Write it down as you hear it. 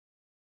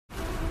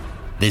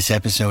This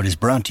episode is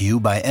brought to you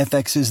by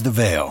FX's The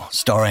Veil,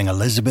 starring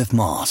Elizabeth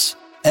Moss.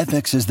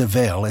 FX's The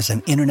Veil is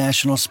an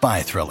international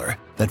spy thriller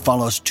that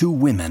follows two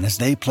women as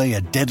they play a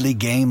deadly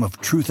game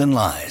of truth and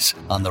lies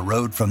on the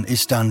road from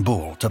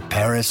Istanbul to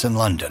Paris and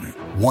London.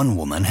 One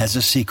woman has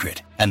a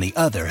secret, and the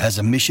other has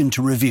a mission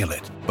to reveal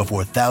it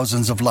before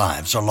thousands of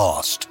lives are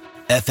lost.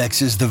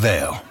 FX's The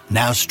Veil,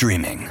 now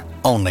streaming,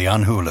 only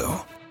on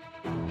Hulu.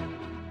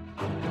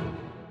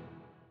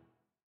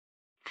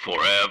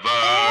 Forever.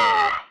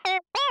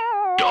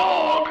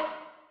 Dog.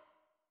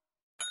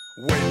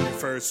 When your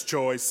first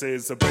choice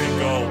is a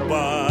big old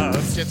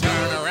bus, you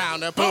turn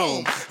around and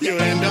boom, you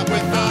end up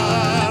with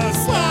a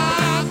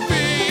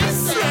sloppy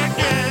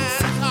seconds.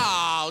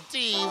 Oh,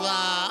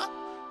 diva.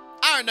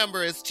 Our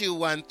number is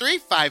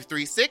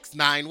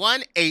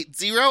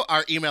 213-536-9180.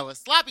 Our email is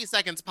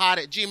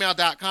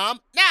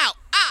sloppysecondspod@gmail.com. Now,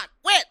 on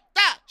with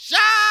the show!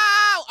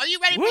 Are you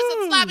ready for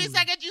some sloppy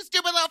seconds, you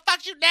stupid little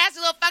fucks, you nasty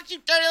little fucks, you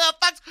dirty little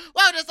fucks?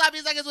 Welcome to Sloppy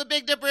Seconds with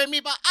Big Dipper and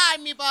Meatball.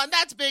 I'm Meatball, and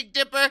that's Big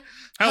Dipper.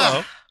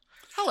 hello.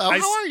 Hello,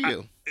 how are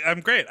you?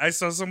 I'm great. I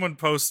saw someone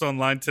post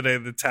online today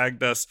that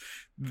tagged us.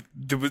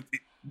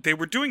 They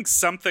were doing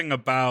something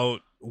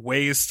about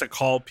ways to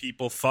call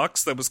people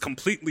fucks that was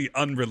completely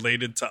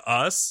unrelated to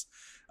us.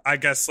 I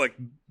guess like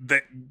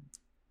their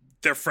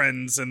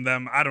friends and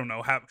them, I don't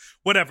know, have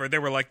whatever. They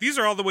were like, these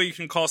are all the way you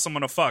can call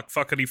someone a fuck.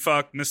 Fuckity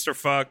fuck, Mr.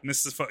 Fuck,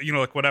 Mrs. Fuck, you know,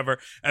 like whatever.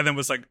 And then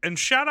was like, and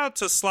shout out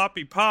to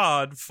Sloppy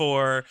Pod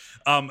for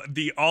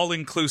the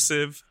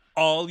all-inclusive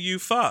all you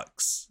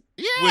fucks.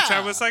 Yeah. Which I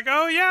was like,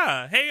 oh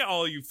yeah, hey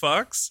all you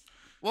fucks.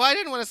 Well, I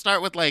didn't want to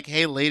start with like,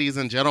 hey ladies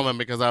and gentlemen,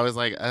 because I was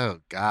like, oh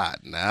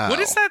God, no.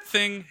 What is that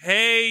thing?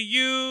 Hey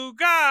you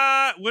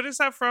got, what is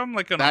that from?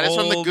 Like That is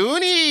from the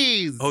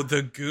Goonies. Oh,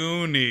 the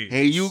Goonies.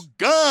 Hey you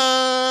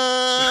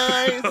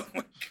guys. Oh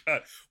my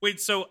God.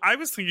 Wait, so I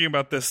was thinking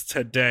about this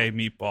today,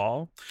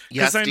 Meatball.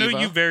 Yes, Because I know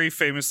Diva. you very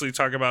famously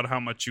talk about how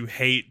much you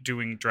hate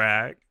doing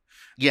drag.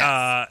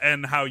 Yes.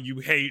 And how you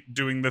hate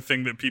doing the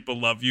thing that people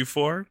love you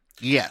for.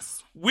 Yes.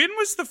 When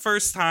was the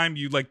first time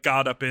you like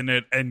got up in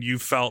it and you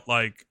felt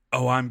like,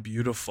 oh, I'm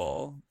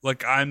beautiful.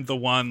 Like I'm the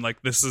one,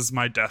 like this is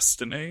my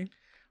destiny.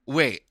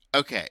 Wait,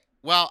 okay.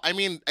 Well, I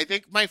mean, I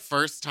think my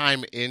first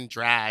time in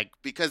drag,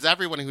 because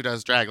everyone who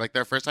does drag, like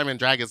their first time in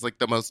drag is like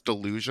the most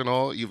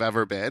delusional you've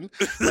ever been.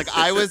 Like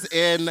I was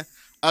in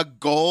a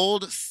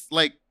gold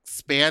like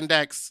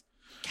spandex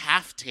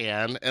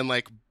caftan and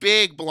like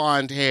big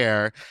blonde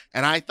hair,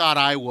 and I thought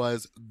I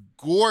was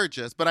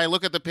gorgeous, but I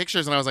look at the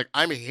pictures and I was like,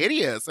 I'm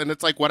hideous, and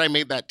it's like what I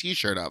made that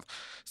t-shirt of.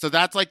 So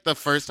that's like the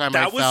first time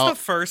that was the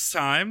first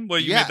time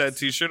what you Yes. made that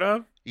t-shirt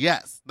of?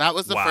 Yes, that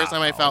was the first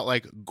time I Wow. felt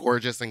like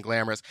gorgeous and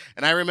glamorous.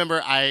 And I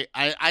remember I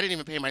didn't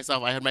even paint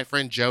myself. I had my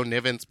friend Joe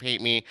Nivens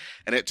paint me,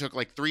 and it took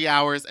like 3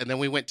 hours, and then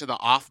we went to the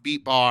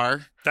Offbeat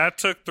bar. That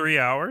took 3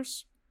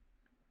 hours?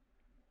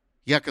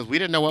 Yeah, because we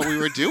didn't know what we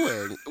were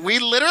doing. We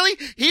literally,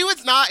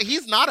 he's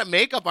not a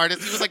makeup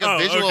artist. He was like a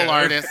visual okay.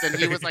 artist. And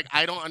he was like,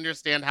 I don't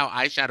understand how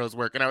eyeshadows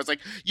work. And I was like,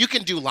 you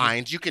can do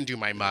lines. You can do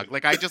my mug.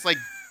 Like, I just like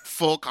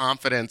full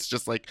confidence,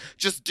 just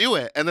do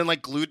it. And then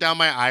like glued down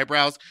my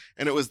eyebrows.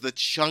 And it was the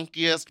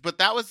chunkiest. But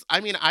that was,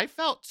 I mean, I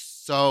felt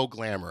so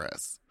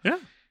glamorous. Yeah.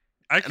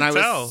 I can And I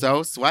tell. was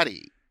so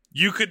sweaty.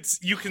 You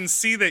can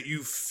see that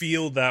you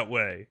feel that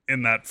way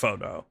in that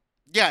photo.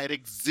 Yeah, it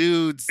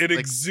exudes. It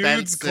like,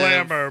 exudes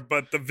expensive. glamour,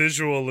 but the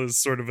visual is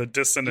sort of a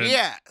dissonant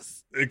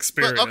Yes.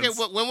 experience. But, okay,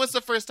 when was the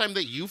first time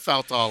that you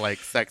felt all like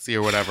sexy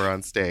or whatever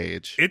on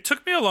stage? It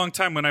took me a long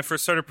time. When I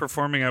first started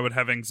performing, I would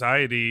have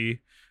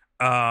anxiety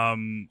About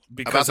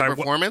because the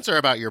performance or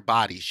about your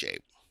body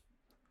shape?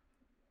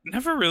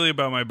 never really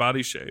about my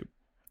body shape.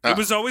 Oh. It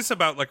was always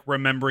about like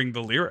remembering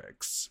the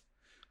lyrics.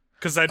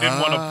 Because I didn't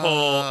want to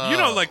pull, you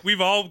know, like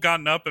we've all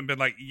gotten up and been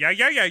like, yeah.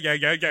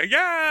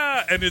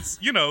 And it's,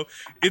 you know,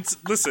 it's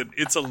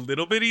a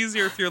little bit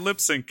easier if you're lip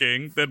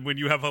syncing than when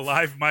you have a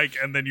live mic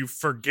and then you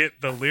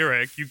forget the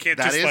lyric. You can't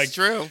That just is like,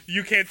 true.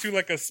 You can't do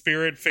like a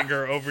spirit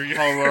finger over you.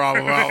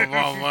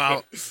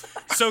 Wow.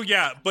 So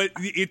yeah, but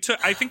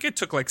I think it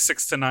took like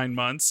 6 to 9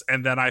 months.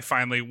 And then I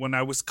finally, when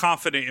I was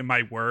confident in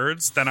my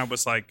words, then I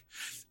was like,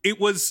 it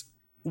was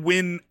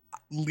when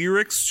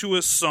lyrics to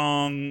a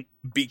song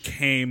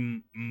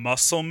became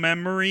muscle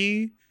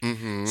memory,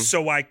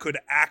 so I could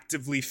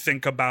actively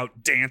think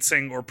about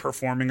dancing or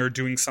performing or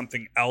doing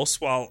something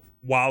else while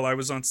I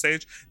was on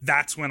stage.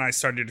 That's when I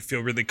started to feel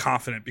really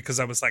confident,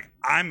 because I was like,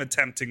 I'm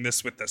attempting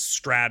this with a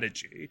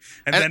strategy,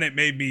 and then it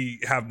made me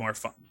have more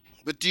fun.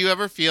 But do you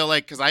ever feel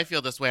like, because I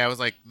feel this way, I was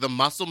like, the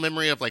muscle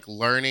memory of like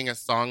learning a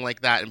song like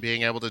that and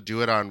being able to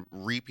do it on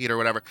repeat or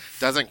whatever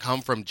doesn't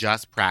come from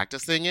just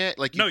practicing it.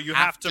 Like, you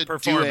have to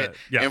perform do it.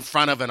 Yeah. in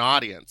front of an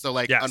audience. So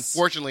like,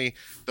 unfortunately,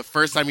 the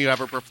first time you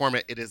ever perform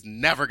it, it is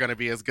never going to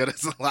be as good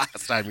as the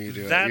last time you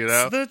do That's it. You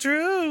know? the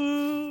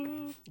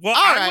truth. Well,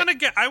 All I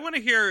right. want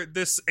to hear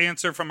this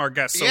answer from our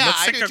guest. So yeah,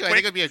 let's I take do a too. I think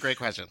quick it'd be a great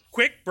question.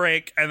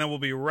 break, and then we'll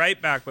be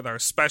right back with our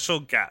special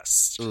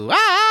guest. Ooh,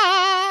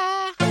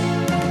 ah!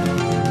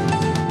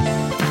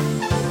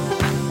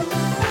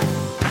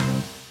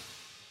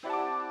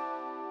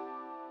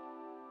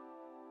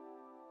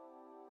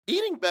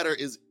 Eating better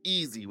is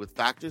easy with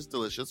Factor's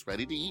delicious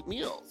ready-to-eat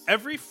meals.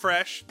 Every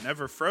fresh,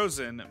 never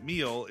frozen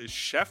meal is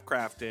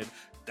chef-crafted,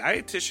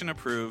 dietitian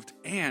approved,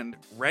 and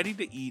ready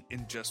to eat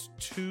in just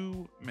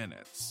 2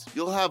 minutes.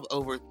 You'll have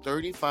over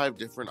 35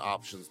 different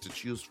options to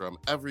choose from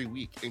every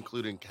week,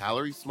 including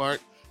Calorie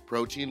Smart,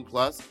 Protein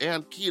Plus,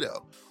 and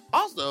Keto.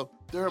 Also,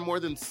 there are more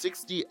than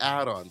 60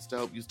 add-ons to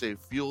help you stay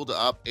fueled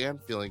up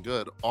and feeling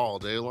good all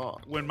day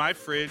long. When my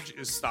fridge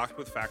is stocked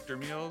with Factor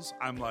meals,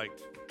 I'm like,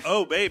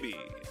 oh baby,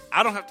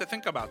 I don't have to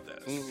think about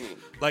this. Mm-hmm.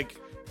 Like,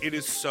 it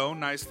is so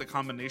nice. The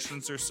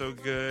combinations are so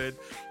good.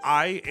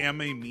 I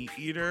am a meat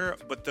eater,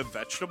 but the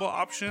vegetable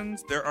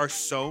options, there are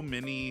so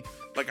many.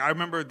 Like, I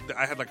remember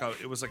I had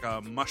it was like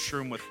a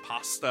mushroom with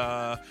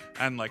pasta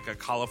and like a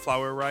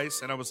cauliflower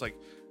rice. And I was like,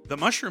 the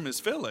mushroom is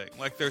filling.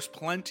 Like, there's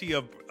plenty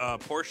of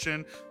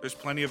portion, there's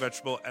plenty of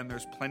vegetable, and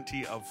there's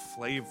plenty of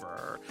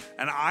flavor.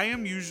 And I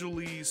am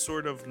usually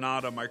sort of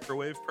not a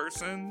microwave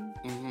person.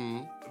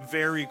 Mm-hmm.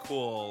 Very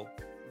cool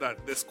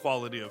that this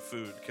quality of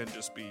food can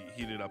just be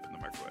heated up in the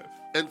microwave.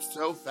 And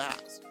so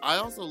fast. I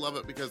also love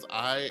it because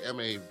I am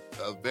a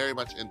very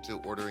much into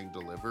ordering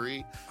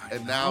delivery.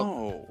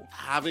 Now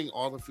having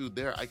all the food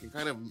there, I can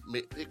kind of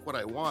pick what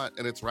I want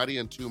and it's ready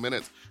in 2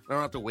 minutes. I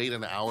don't have to wait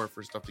an hour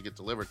for stuff to get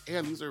delivered.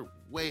 And these are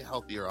way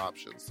healthier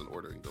options than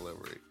ordering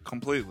delivery.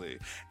 Completely.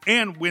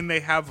 And when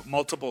they have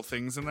multiple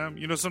things in them,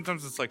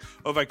 sometimes it's like,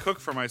 oh, if I cook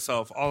for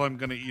myself, all I'm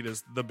going to eat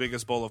is the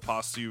biggest bowl of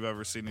pasta you've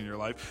ever seen in your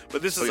life.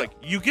 But this is like,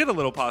 you get a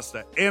little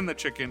pasta and the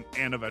chicken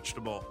and a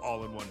vegetable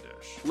all in one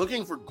dish.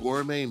 Looking for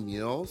gourmet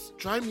meals?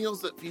 Try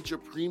meals that feature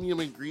premium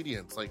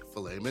ingredients like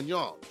filet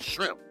mignon,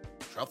 shrimp,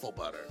 truffle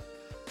butter,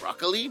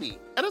 broccolini,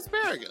 and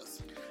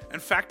asparagus. And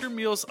Factor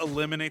meals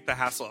eliminate the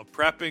hassle of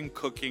prepping,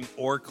 cooking,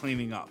 or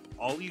cleaning up.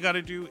 All you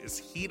gotta do is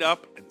heat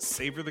up and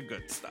savor the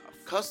good stuff.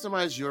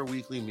 Customize your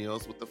weekly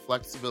meals with the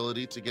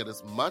flexibility to get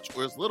as much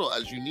or as little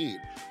as you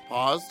need.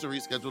 Pause to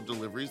reschedule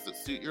deliveries that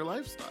suit your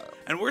lifestyle.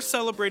 And we're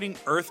celebrating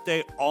Earth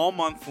Day all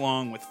month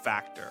long with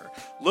Factor.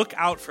 Look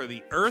out for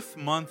the Earth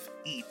Month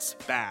Eats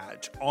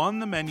badge on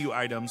the menu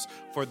items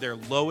for their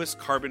lowest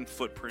carbon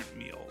footprint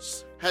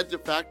meals. Head to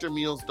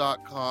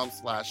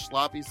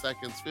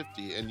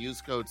factormeals.com/sloppyseconds50 and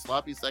use code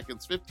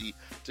sloppyseconds50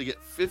 to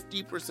get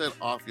 50%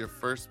 off your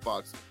first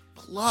box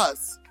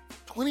plus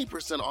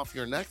 20% off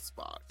your next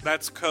box.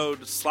 That's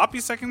code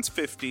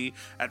sloppyseconds50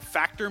 at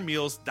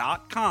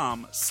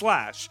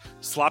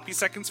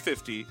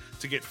factormeals.com/sloppyseconds50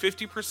 to get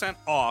 50%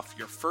 off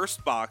your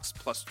first box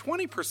plus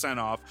 20%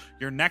 off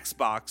your next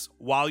box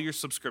while your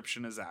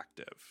subscription is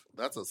active.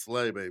 That's a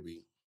slay,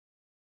 baby.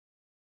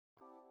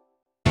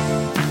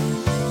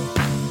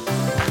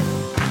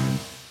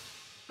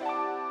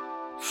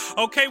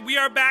 Okay, we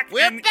are back.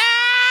 We're back!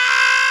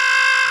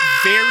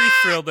 Very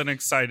thrilled and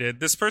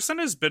excited. This person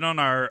has been on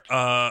our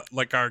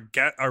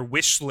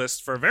wish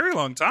list for a very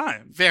long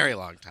time. Very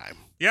long time.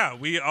 Yeah,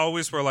 we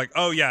always were like,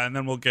 oh yeah, and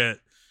then we'll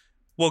get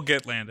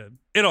Landon.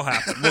 It'll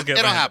happen. We'll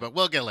get Landon.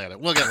 We'll get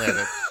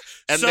Landon.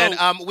 And then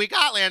we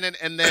got Landon,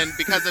 and then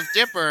because of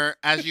Dipper,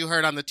 as you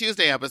heard on the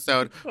Tuesday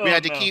episode, we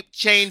had to keep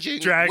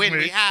changing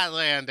we had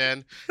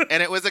Landon,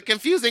 and it was a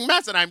confusing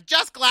mess, and I'm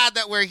just glad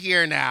that we're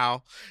here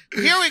now.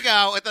 Here we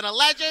go with a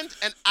legend,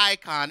 an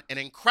icon, an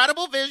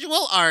incredible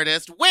visual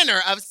artist,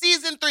 winner of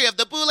Season 3 of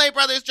the Boulay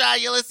Brothers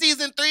Dragula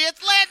Season 3,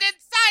 it's Landon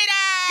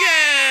Cider!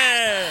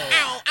 Yeah!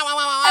 Ow, ow, ow,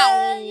 ow,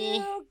 ow.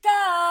 Hey,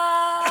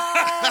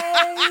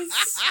 guys!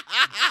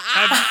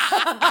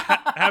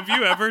 Have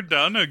you ever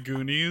done a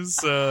Goonies?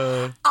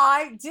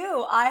 I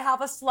do. I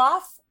have a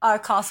sloth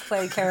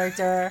cosplay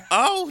character.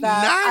 Oh,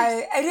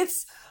 nice! And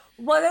it's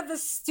one of the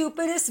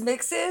stupidest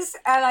mixes,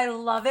 and I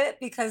love it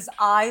because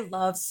I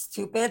love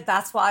stupid.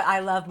 That's why I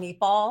love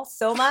Meatball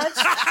so much.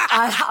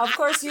 Of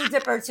course, you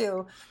Dipper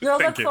too. Your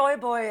LaCroix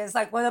boy is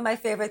like one of my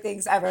favorite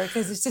things ever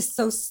because it's just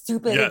so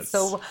stupid and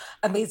so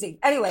amazing.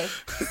 Anyway,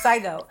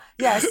 side note.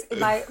 Yes,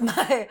 my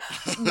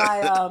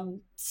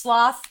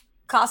sloth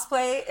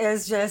cosplay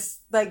is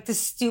just like the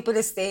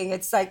stupidest thing.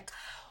 It's like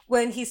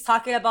when he's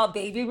talking about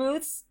Baby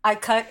Ruths, I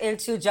cut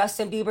into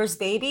Justin Bieber's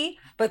Baby,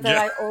 but then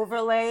I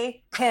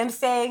overlay him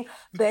saying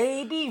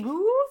Baby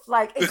Ruth.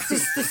 Like, it's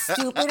just the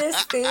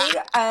stupidest thing.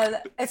 And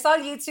it's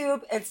on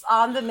YouTube. It's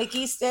on the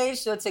Mickey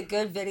stage, so it's a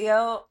good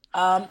video.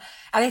 And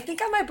I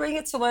think I might bring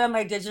it to one of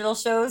my digital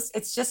shows.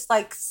 It's just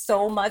like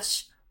so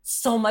much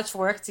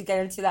work to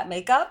get into that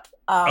makeup.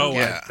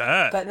 I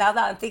bet. But now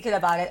that I'm thinking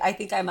about it, I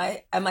think I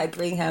might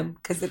bring him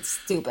because it's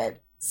stupid.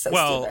 So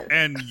stupid.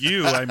 And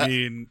you, I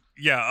mean,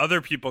 yeah,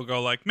 other people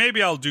go like,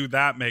 maybe I'll do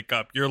that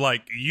makeup. You're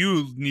like,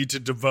 you need to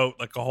devote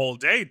like a whole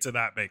day to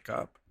that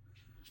makeup.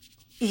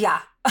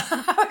 Yeah.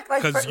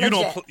 Because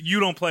you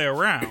don't play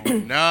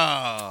around. No.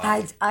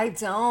 I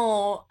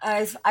don't.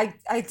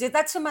 I did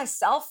that to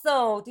myself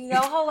though. Do you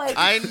know how like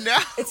I know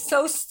it's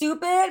so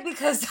stupid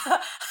because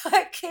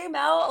I came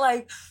out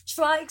like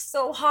trying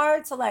so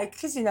hard to like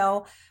because any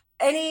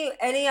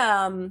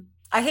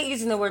I hate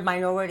using the word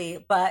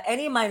minority, but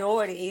any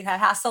minority that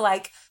has to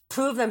like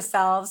prove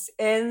themselves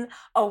in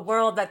a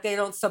world that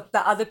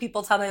that other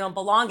people tell them they don't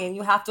belong in.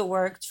 You have to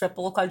work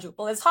triple,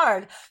 quadruple as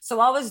hard.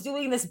 So I was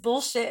doing this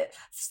bullshit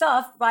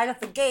stuff right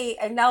at the gate,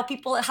 and now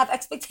people have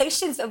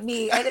expectations of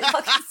me, and it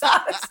fucking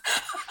sucks.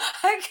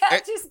 I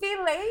can't just be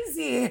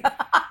lazy.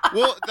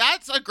 Well,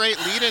 that's a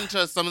great lead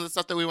into some of the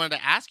stuff that we wanted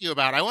to ask you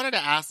about. I wanted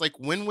to ask, like,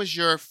 when was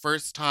your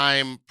first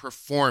time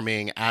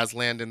performing as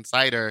Landon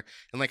Cider,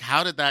 and like,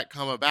 how did that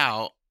come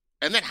about?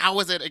 And then how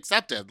was it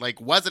accepted?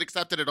 Like, was it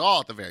accepted at all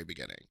at the very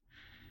beginning?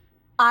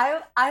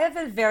 I have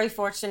been very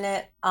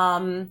fortunate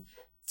to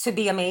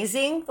be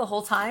amazing the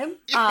whole time.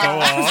 Go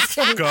off.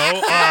 Go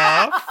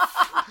off.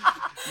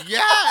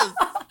 Yes,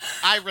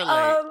 I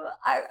relate.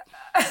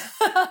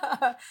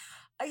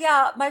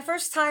 Yeah, my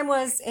first time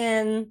was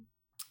in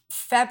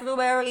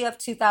February of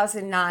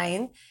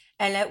 2009,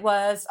 and it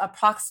was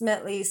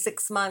approximately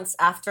 6 months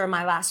after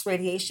my last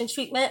radiation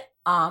treatment.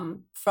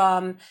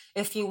 From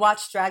if you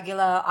watch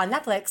Dragula on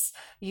Netflix,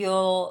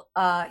 you'll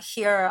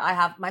hear I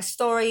have my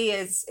story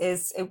is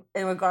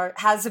in regard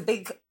has a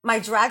big my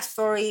drag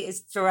story is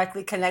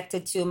directly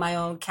connected to my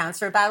own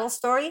cancer battle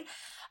story.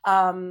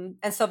 And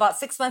so about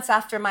 6 months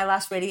after my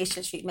last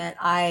radiation treatment,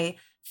 I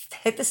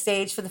hit the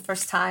stage for the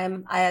first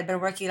time. I had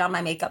been working on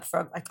my makeup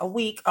for like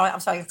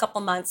a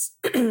couple months,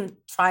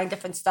 trying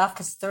different stuff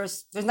because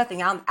there's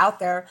nothing out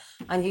there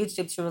on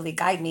YouTube to really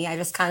guide me. I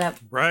just kind of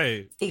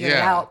figured it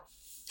out.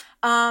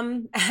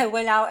 I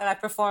went out and I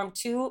performed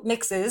 2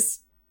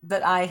 mixes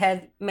that I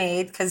had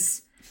made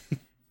because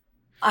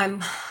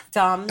I'm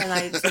dumb and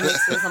I do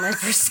mixes on my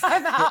first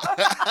time out.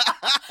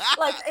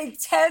 Like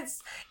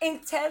intense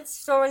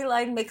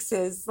storyline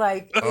mixes.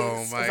 Like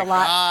oh my a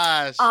lot.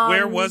 gosh.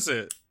 Where was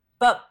it?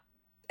 But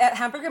at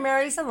Hamburger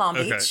Mary's in Long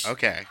Beach.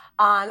 Okay.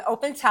 On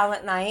Open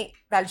Talent Night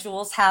that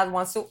Jules had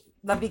once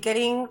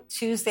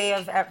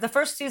the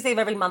first Tuesday of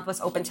every month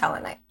was Open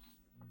Talent Night.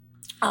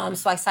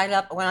 So I signed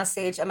up, went on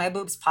stage, and my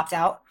boobs popped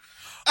out.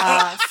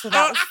 So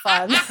that was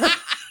fun.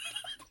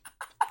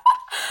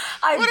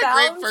 I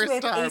bounced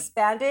with ace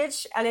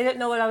bandage, and I didn't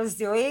know what I was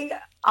doing,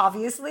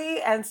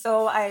 obviously. And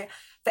so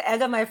the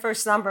end of my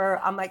first number,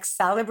 I'm like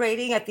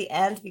celebrating at the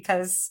end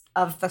because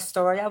of the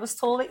story I was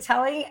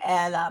telling,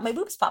 and my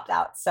boobs popped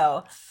out.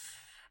 So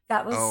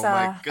that was oh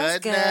my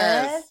goodness.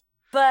 Good.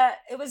 But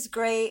it was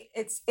great.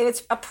 It's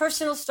a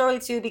personal story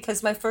too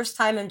because my first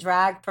time in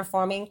drag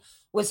performing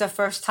was the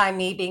first time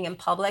me being in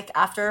public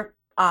after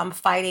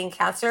fighting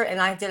cancer,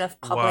 and I did a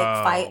public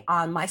fight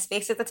on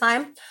MySpace at the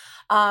time.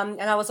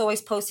 And I was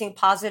always posting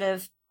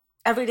positive.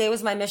 Every day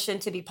was my mission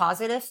to be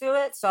positive through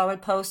it. So I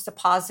would post a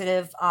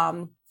positive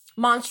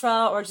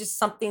mantra or just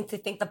something to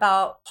think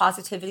about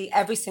positivity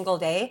every single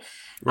day.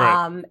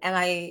 Right. And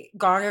I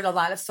garnered a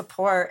lot of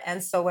support.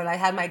 And so when I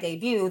had my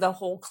debut, the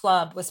whole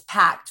club was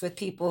packed with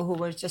people who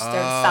were just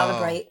there to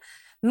celebrate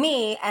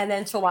me and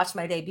then to watch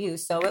my debut.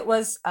 So it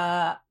was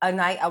a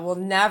night I will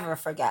never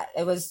forget.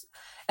 It was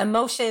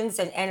emotions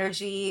and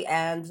energy,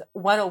 and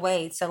what a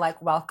way to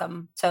like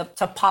welcome to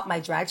pop my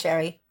drag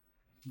cherry.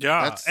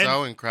 Yeah. That's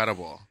so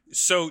incredible.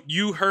 So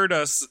you heard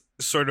us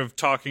sort of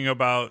talking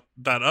about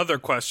that other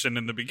question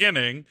in the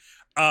beginning.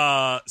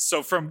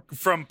 So from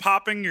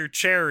popping your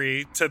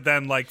cherry to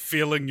then like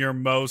feeling your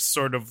most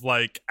sort of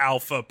like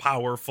alpha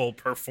powerful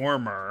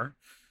performer,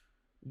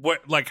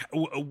 what like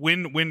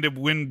when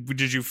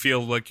did you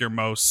feel like your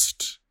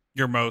most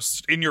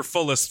in your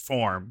fullest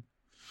form?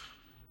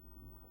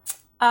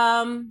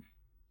 Probably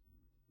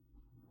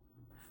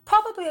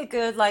a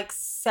good like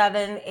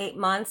 7-8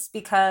 months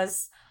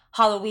because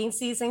Halloween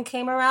season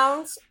came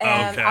around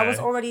and I was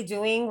already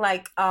doing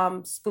like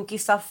spooky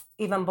stuff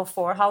even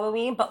before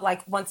Halloween, but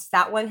like once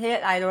that one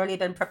hit, I'd already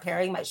been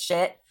preparing my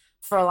shit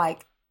for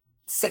like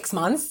 6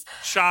 months.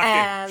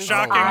 Shocking that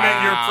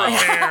you're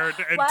prepared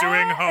and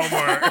doing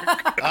homework.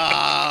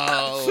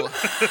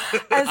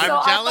 And so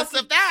I'm jealous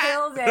of that.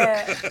 Killed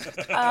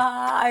it.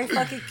 I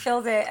fucking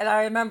killed it. And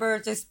I remember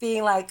just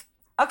being like,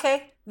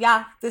 okay,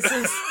 yeah, this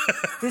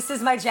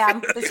is my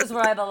jam. This is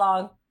where I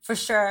belong for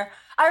sure.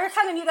 I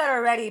kind of knew that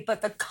already,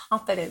 but the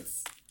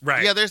confidence.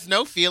 Right. Yeah, there's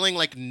no feeling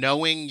like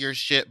knowing your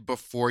shit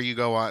before you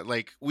go on.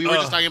 Like we were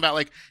just talking about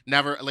like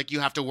never like you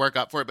have to work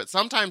up for it. But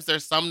sometimes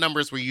there's some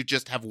numbers where you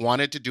just have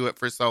wanted to do it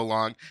for so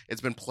long. It's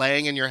been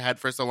playing in your head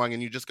for so long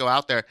and you just go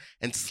out there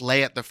and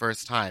slay it the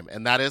first time.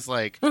 And that is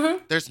like,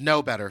 there's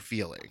no better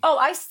feeling. Oh,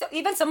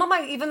 even some of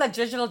even the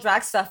digital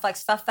drag stuff, like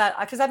stuff that,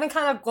 because I've been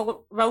kind of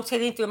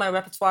rotating through my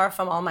repertoire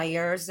from all my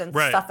years and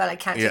stuff that I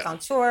can't take on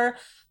tour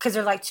because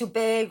they're like too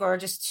big or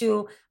just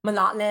too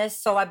monotonous.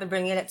 So I've been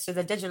bringing it to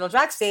the digital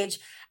drag stage.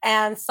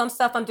 And some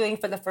stuff I'm doing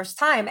for the first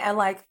time. And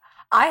like,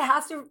 I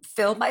have to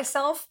film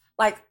myself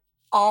like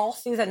all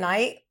through the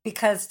night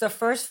because the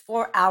first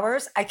 4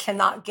 hours, I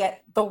cannot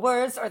get the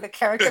words or the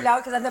character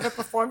out because I've never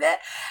performed it.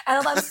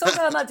 And I'm so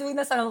glad I'm not doing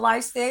this on a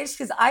live stage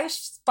because I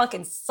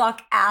fucking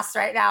suck ass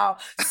right now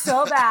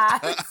so bad.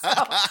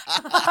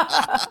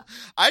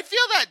 I feel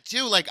that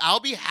too. Like I'll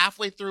be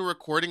halfway through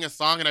recording a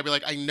song and I'll be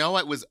like, I know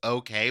it was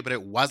okay, but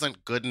it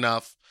wasn't good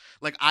enough.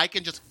 Like I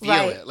can just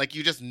feel it. Like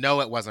you just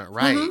know it wasn't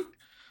right.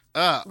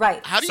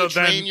 Right. How do you So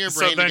train then- your so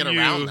brain to then get you-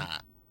 around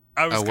that?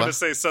 I was Oh, going to what?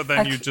 say, so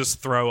then you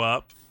just throw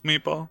up,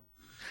 Meatball?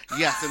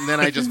 Yes, and then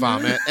I just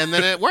vomit, and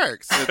then it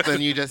works. And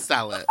then you just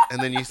sell it,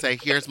 and then you say,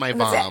 "Here's my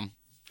That's it. vom."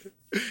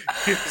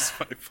 Here's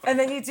my phone. And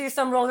then you do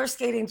some roller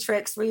skating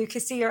tricks where you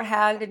can see your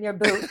hand in your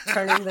boot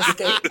turning the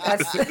skate.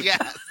 That's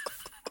Yes.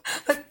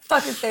 my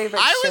fucking favorite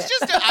I was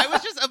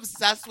shit. just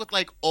obsessed with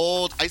like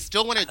old. I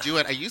still want to do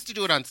it. I used to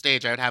do it on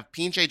stage. I would have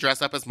Pinche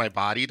dress up as my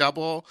body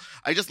double.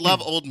 I just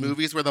love old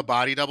movies where the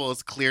body double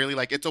is clearly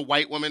like it's a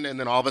white woman and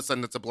then all of a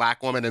sudden it's a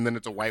black woman and then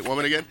it's a white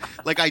woman again.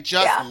 Like I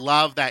just Yeah.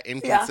 love that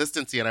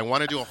inconsistency and I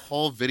want to do a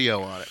whole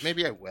video on it.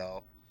 Maybe I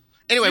will.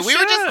 Anyway, You we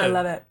were just I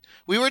love it.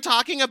 we were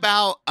talking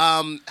about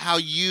how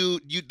you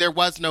there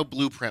was no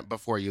blueprint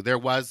before you. There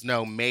was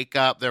no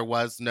makeup. There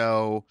was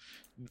no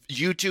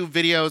YouTube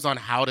videos on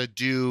how to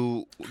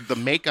do the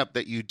makeup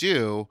that you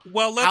do.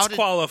 Well, How let's did-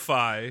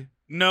 qualify.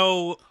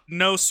 No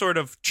sort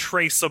of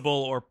traceable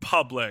or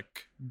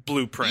public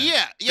blueprint.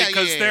 Yeah,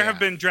 Because there have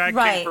been drag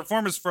king Right.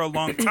 performers for a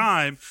long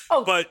time,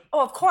 Oh, but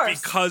of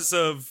course. because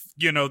of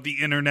the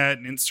internet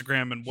and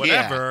Instagram and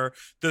whatever,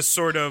 the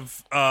sort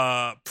of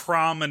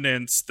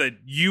prominence that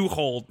you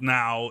hold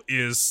now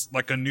is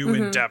like a new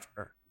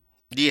endeavor.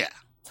 Yeah.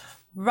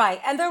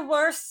 Right. And there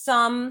were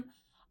some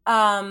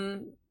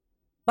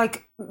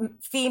like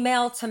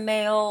female to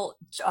male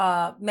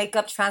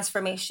makeup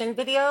transformation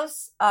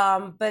videos,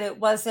 but it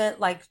wasn't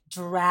like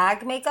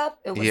drag makeup.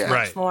 It was Yeah. much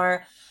Right.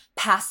 more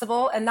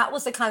passable. And that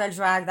was the kind of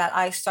drag that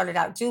I started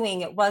out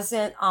doing. It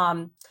wasn't,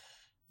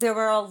 there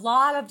were a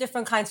lot of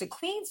different kinds of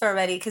queens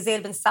already because they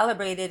had been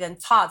celebrated and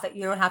taught that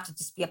you don't have to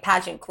just be a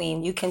pageant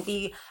queen. You can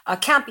be a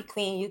campy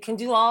queen. You can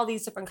do all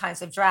these different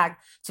kinds of drag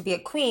to be a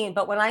queen.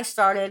 But when I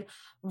started,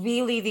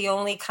 really the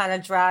only kind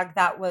of drag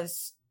that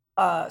was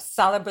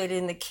celebrated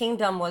in the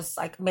kingdom was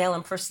like male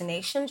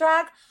impersonation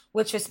drag,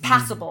 which was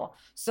passable.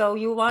 So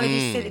you want to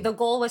be sitting, the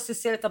goal was to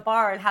sit at the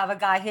bar and have a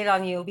guy hit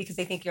on you because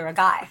they think you're a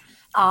guy.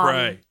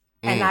 Right.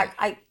 And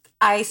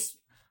I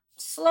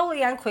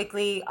slowly and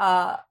quickly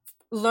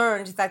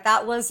learned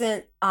that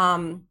wasn't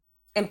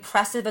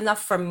impressive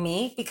enough for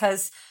me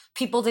because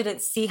people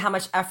didn't see how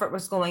much effort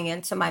was going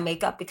into my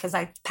makeup because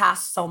I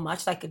passed so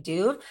much like a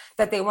dude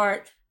that they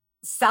weren't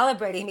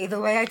celebrating me the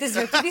way I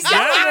deserve to be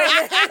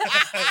celebrated.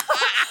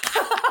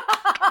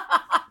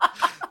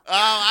 Oh,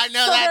 I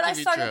know So that then to I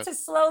be started true. to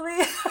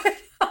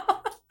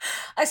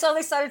I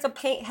slowly started to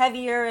paint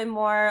heavier and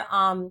more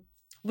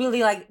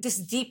really like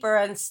just deeper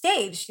and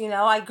staged.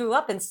 I grew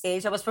up in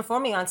stage. I was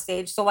performing on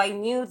stage. So I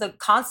knew the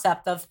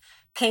concept of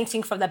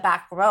painting from the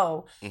back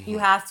row. You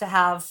have to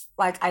have,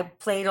 like, I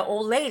played an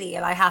old lady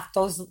and I have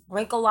those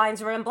wrinkle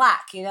lines were in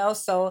black,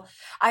 So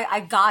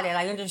I got it.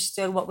 I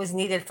understood what was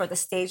needed for the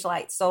stage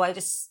light. So I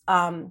just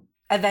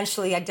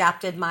eventually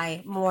adapted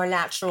my more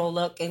natural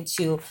look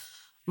into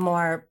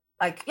more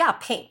like,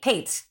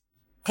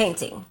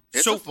 painting.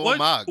 It's a full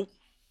mug.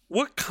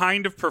 What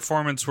kind of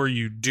performance were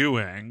you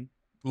doing?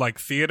 Like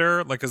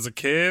theater, like as a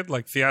kid,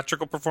 like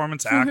theatrical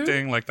performance,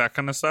 acting, like that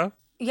kind of stuff?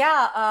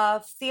 Yeah,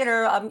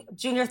 theater,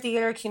 junior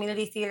theater,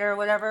 community theater,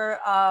 whatever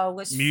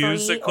was free or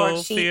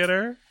Musical cheap.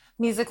 theater?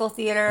 Musical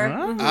theater.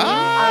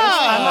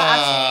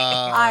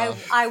 Ah.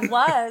 I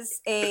was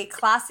a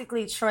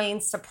classically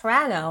trained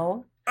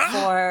soprano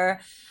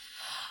for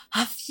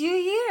a few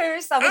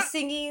years. I was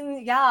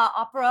singing,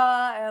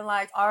 opera and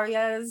like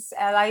arias,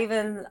 and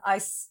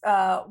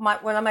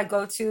one of my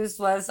go-tos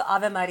was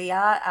Ave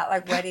Maria at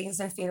like weddings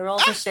and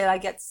funerals and shit. I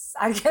get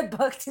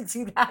booked to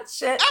do that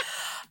shit.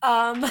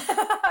 Have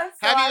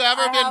you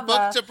ever been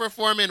booked to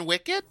perform in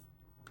Wicked?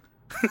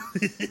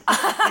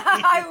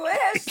 I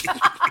wish.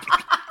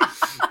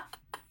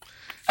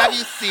 Have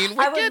you seen Wicked?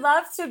 I would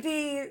love to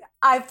be.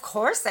 Of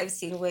course, I've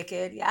seen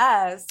Wicked.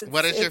 Yes.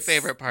 What is your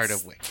favorite part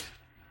of Wicked?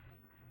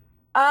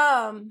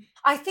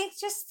 I think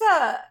just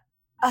the.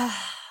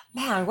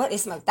 Man, what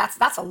is my?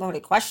 That's a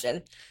loaded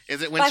question.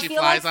 Is it when I she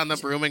feel flies like- on the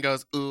broom and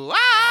goes ooh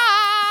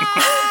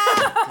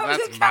ah?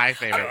 That's my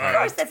favorite Of part.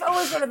 course, that's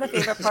always one of the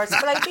favorite parts.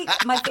 But I think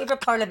my favorite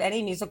part of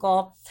any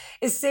musical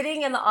is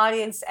sitting in the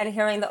audience and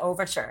hearing the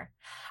overture.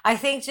 I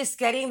think just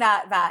getting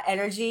that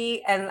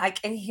energy and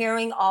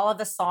hearing all of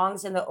the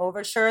songs in the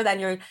overture, that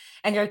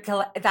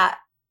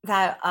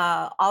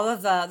all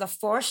of the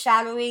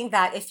foreshadowing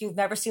that if you've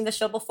never seen the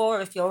show before,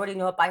 or if you already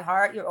know it by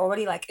heart, you're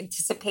already like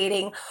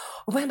anticipating,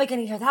 when am I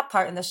going to hear that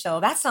part in the show?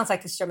 That sounds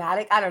like it's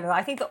dramatic. I don't know.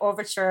 I think the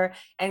overture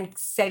and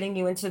setting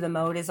you into the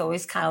mode is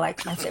always kind of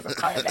like my favorite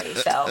part of any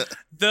show.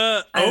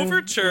 The I'm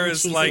overture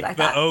is cheesy like like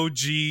the that.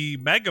 OG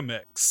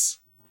Megamix.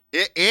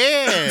 It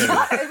is.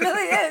 It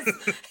really is.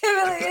 It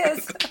really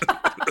is.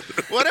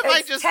 What if I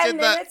It's just 10 did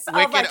the minutes of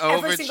Wicked like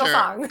every single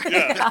overture? song.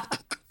 Yeah.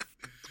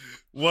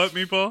 What,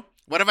 Meeple?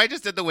 What if I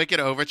just did the Wicked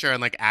overture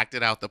and like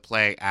acted out the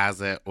play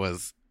as it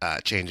was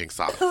changing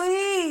songs?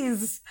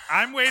 Please.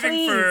 I'm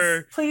waiting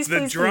for Please, the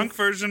please, drunk please.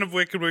 version of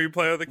Wicked where you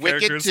play with the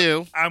Wicked characters.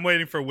 2. I'm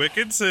waiting for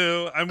Wicked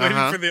 2. I'm waiting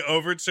Uh-huh. for the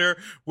overture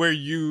where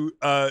you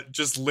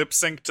just lip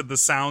sync to the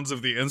sounds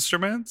of the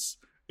instruments.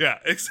 Yeah,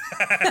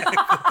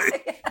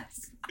 exactly.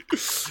 Yes.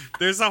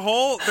 There's a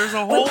whole Good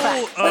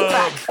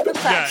crack.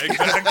 yeah,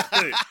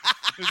 exactly.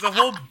 There's a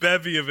whole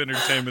bevy of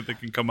entertainment that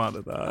can come out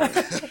of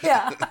that.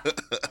 Yeah.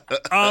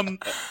 I'm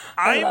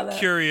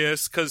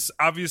curious because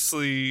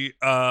obviously,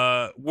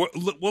 well,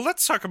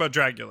 let's talk about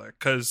Dragula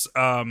because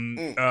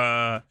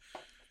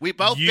we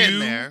both been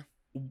there.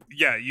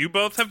 Yeah, you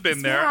both have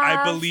been there.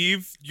 I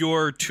believe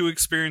your two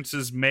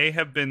experiences may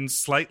have been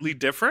slightly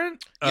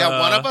different. Yeah,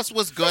 one of us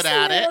was good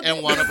at it,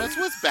 and one of us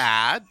was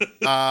bad.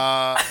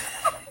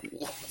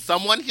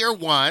 Someone here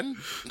won.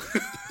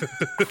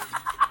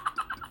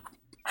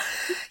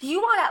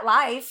 You won at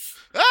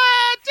life.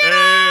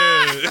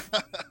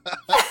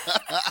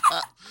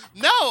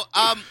 No,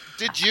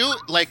 did you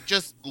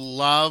just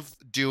love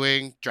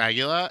doing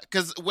Dragula?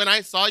 Because when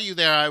I saw you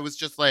there, I was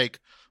just like,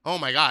 oh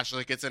my gosh,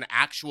 it's an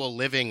actual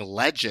living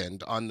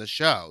legend on the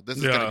show. This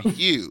is gonna be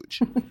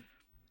huge.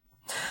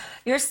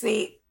 You're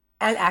sweet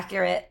and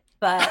accurate,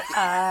 but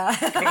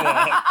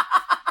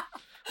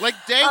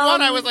day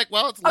one, I was like,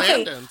 well, it's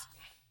Landon's.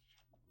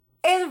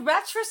 In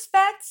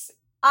retrospect,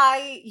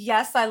 I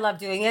love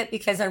doing it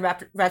because in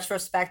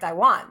retrospect I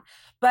won.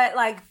 But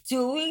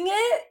doing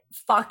it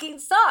fucking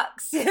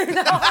sucks. You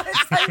know,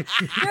 it's like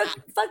you're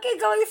fucking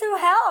going through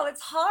hell.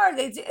 It's hard.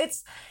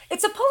 It's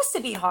supposed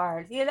to be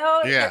hard. You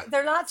know, yeah.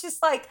 They're not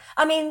just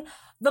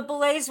the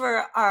ballets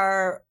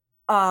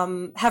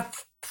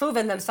have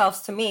proven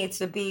themselves to me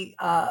to be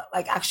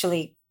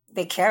actually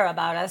they care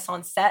about us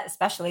on set,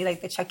 especially they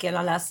check in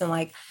on us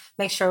and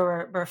make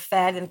sure we're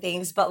fed and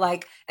things. But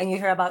and you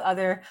hear about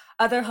other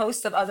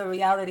hosts of other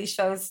reality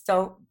shows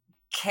don't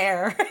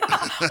care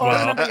or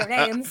remember your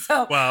name.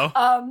 So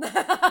so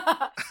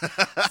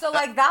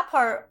that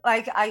part,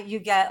 you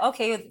get,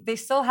 okay, they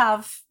still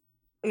have,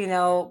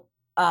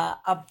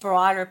 a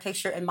broader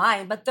picture in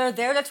mind, but they're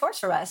there to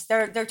torture us.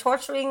 They're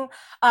torturing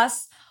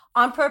us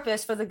on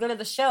purpose for the good of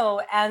the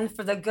show and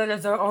for the good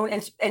of their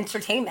own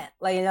entertainment.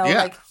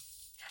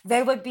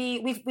 They would be,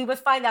 we would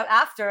find out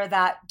after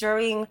that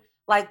during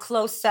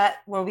closed set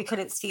where we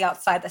couldn't see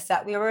outside the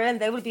set we were in,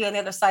 they would be on the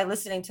other side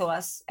listening to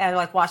us and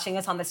watching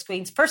us on the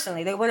screens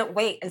personally. They wouldn't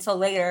wait until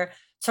later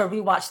to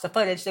rewatch the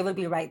footage. They would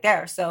be right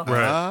there. So you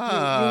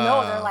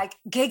know they're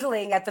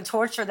giggling at the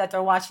torture that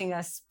they're watching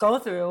us go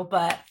through,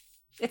 but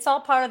it's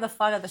all part of the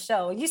fun of the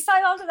show. And you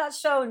sign on to that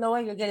show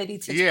knowing you're going to be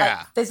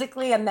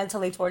physically and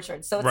mentally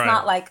tortured. So it's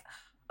not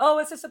oh,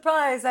 it's a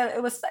surprise.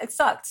 It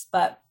sucks.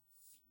 But,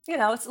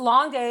 it's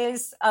long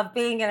days of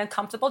being in a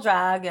comfortable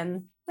drag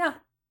and yeah.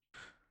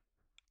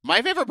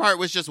 My favorite part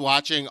was just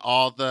watching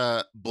all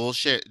the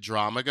bullshit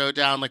drama go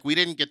down. We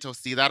didn't get to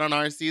see that on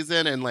our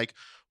season. And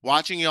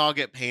watching you all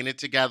get painted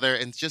together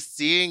and just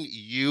seeing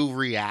you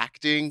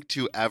reacting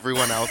to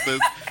everyone else's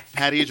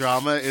petty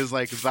drama is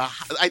I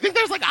think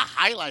there's a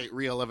highlight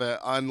reel of it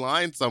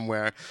online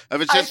somewhere.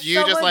 Of it's just you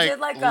just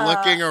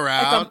looking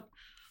around.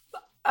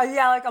 A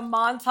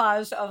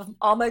montage of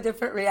all my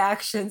different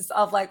reactions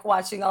of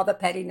watching all the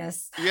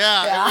pettiness.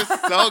 Yeah, it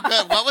was so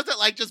good. What was it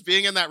like just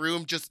being in that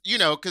room? Just,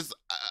 because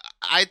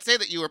I'd say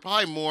that you were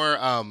probably more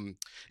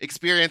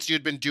experienced.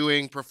 You'd been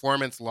doing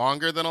performance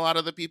longer than a lot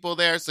of the people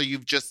there. So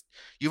you've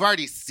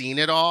already seen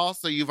it all.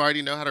 So you've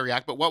already know how to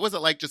react. But what was it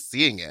like just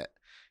seeing it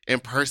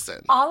in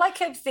person? All I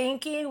kept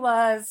thinking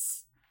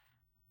was,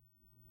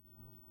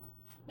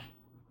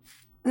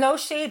 no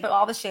shade, but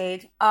all the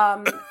shade.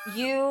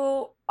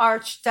 You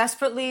are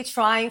desperately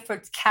trying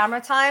for camera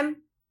time,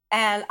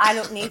 and I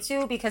don't need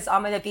to because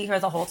I'm going to be here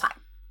the whole time.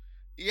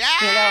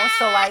 Yeah.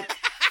 So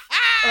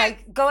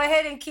go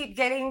ahead and keep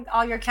getting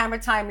all your camera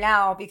time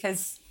now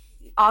because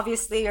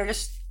obviously you're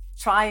just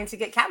trying to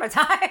get camera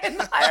time.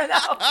 I don't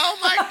know. Oh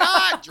my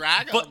God,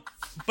 Drago.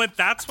 But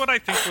that's what I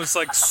think was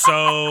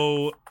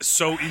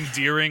so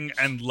endearing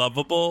and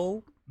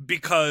lovable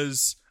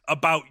because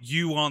about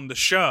you on the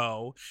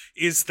show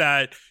is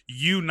that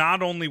you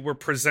not only were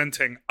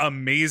presenting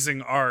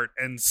amazing art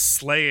and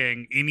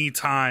slaying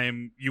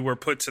anytime you were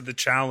put to the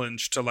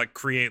challenge to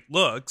create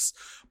looks,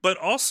 but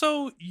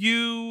also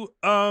you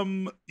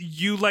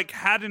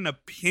had an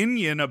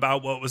opinion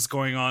about what was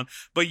going on,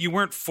 but you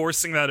weren't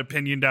forcing that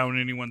opinion down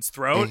anyone's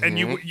throat. Mm-hmm.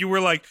 And you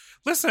were like,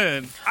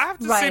 listen, I have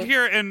to sit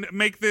here and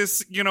make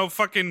this,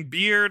 fucking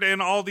beard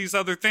and all these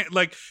other things.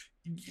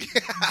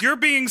 You're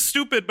being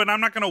stupid, but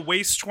I'm not going to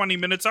waste 20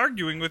 minutes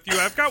arguing with you.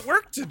 I've got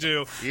work to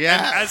do.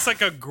 Yeah. And as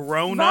a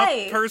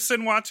grown-up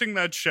person watching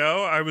that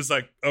show, I was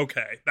like,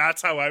 okay,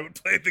 that's how I would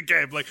play the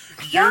game.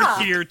 You're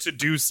here to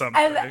do something.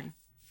 And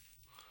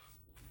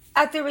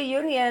at the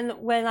reunion,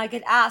 when I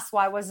get asked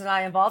why wasn't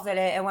I involved in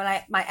it, and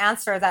when my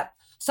answer that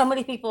so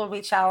many people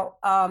reach out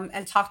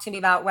and talk to me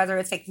about whether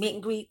it's meet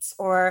and greets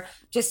or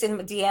just in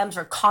DMs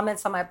or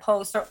comments on my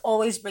posts, they're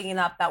always bringing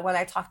up that when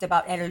I talked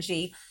about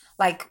energy,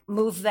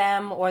 move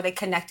them or they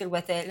connected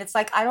with it. And it's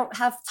I don't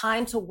have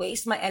time to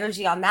waste my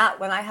energy on that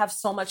when I have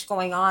so much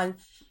going on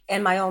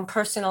in my own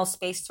personal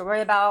space to worry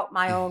about,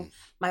 my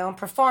own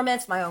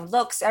performance, my own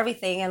looks,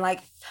 everything. And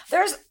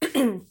there's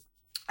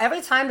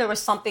every time there was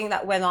something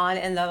that went on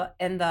in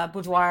the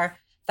boudoir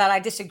that I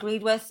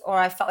disagreed with or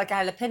I felt like I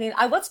had an opinion,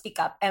 I would speak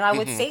up and I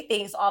would say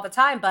things all the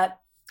time. But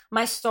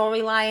my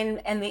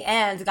storyline in the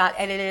end got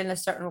edited in a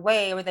certain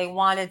way, or they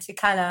wanted to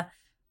kind of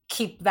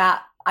keep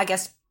that, I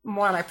guess,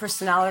 more of my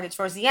personality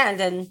towards the end.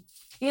 And,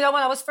 when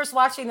I was first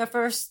watching the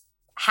first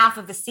half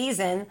of the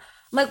season,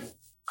 I'm like,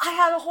 I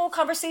had a whole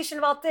conversation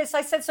about this.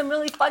 I said some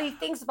really funny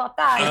things about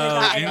that. And it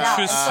got edited out.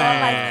 And so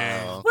I'm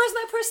like, where's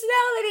my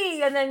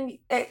personality?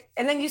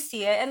 And then you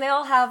see it, and they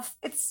all have,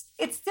 it's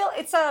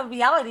a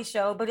reality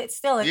show, but it's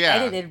still an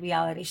edited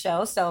reality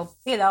show. So,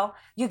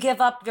 you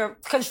give up your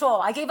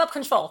control. I gave up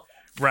control.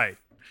 Right.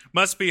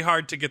 Must be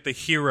hard to get the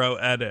hero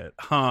edit,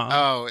 huh?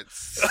 Oh,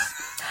 it's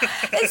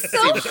seems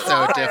so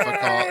difficult.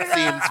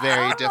 Seems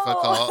very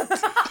difficult.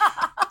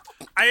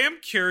 I am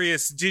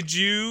curious, did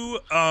you,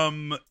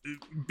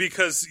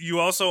 because you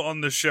also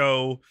on the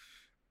show,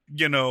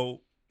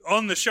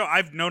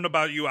 I've known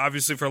about you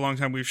obviously for a long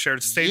time. We've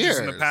shared stages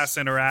in the past,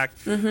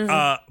 interact.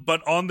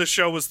 But on the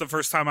show was the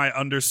first time I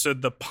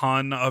understood the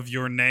pun of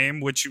your name,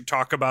 which you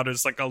talk about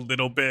as like a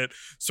little bit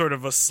sort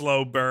of a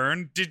slow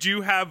burn. Did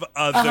you have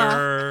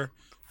other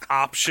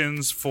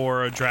options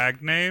for a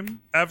drag name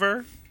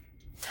ever?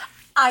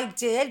 I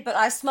did, but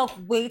I smoked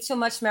way too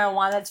much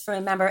marijuana to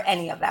remember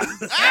any of them.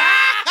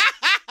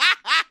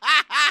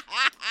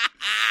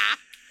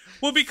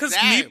 Well, because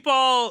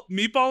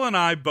Meatball and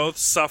I both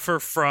suffer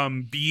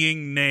from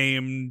being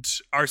named.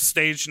 Our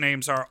stage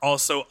names are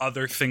also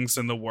other things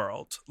in the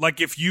world. Like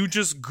if you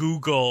just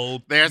Google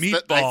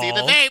Meatball, I see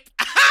the vape.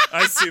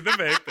 I see the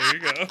vape. There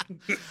you go.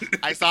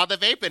 I saw the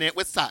vape and it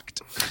was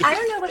sucked. I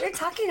don't know what you're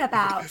talking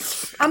about.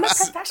 I'm a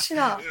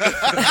professional.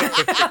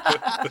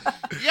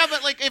 Yeah,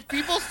 but like if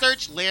people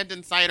search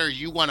Landon Cider,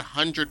 you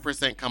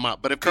 100% come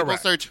up. But if people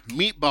search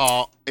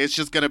Meatball, it's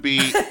just gonna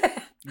be.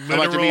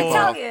 Literal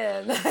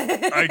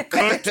I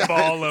cooked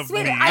ball of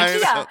meat.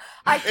 IKEA.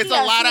 It's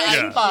a lot of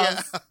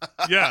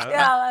meatballs. Yeah,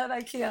 a lot of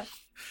IKEA.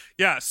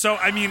 Yeah, so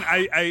I mean,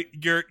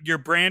 your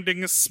branding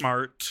is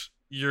smart.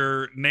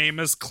 Your name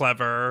is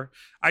clever.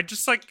 I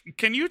just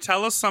can you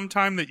tell us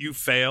sometime that you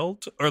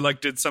failed or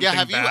did something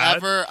bad? Yeah,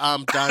 have you ever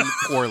done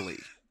poorly?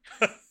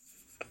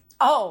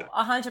 Oh,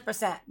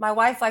 100%. My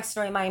wife likes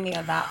to remind me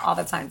of that all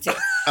the time, too.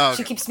 Okay.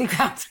 She keeps me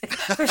grounded,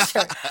 for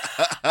sure.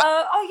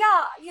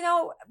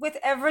 With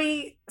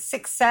every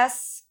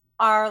success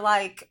are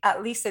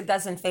at least a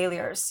dozen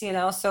failures,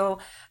 So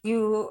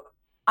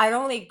I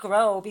only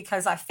grow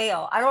because I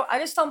fail. I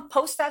just don't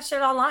post that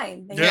shit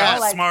online.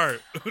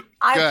 Smart.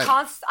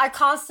 I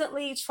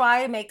constantly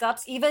try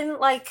makeups, even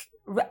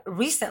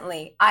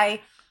recently.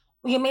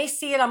 You may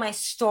see it on my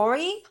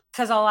story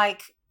because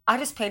I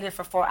just painted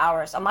for 4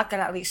 hours. I'm not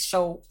going to at least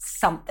show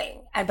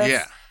something. But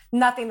it's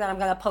nothing that I'm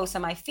going to post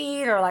on my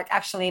feed or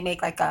actually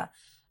make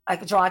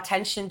draw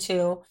attention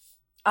to.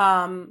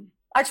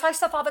 I try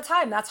stuff all the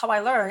time. That's how I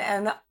learn.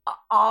 And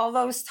all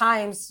those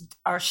times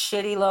are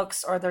shitty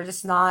looks or they're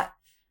just not,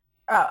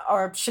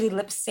 or shitty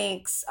lip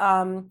syncs.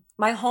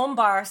 My home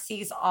bar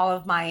sees all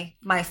of my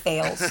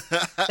fails.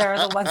 They're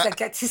the ones that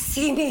get to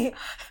see me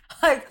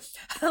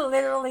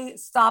literally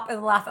stop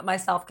and laugh at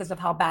myself because of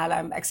how bad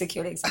I'm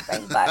executing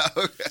something. But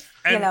okay.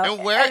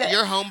 And where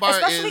your home bar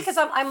especially because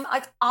I'm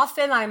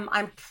often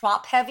I'm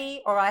prop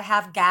heavy or I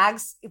have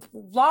gags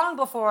long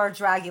before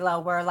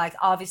Dragula, where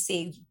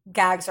obviously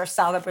gags are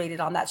celebrated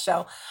on that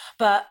show.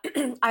 But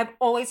I've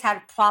always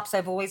had props.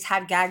 I've always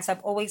had gags.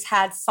 I've always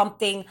had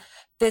something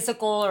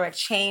physical or a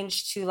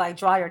change to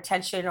draw your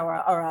attention or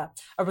a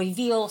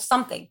reveal,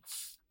 something.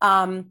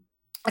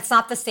 It's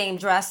not the same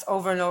dress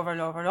over and over and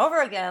over and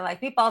over again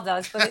like Meatball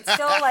does, but it's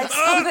still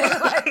something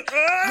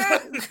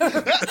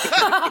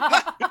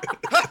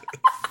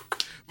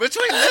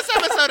Between this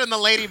episode and the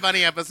Lady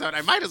Bunny episode,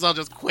 I might as well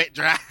just quit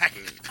drag.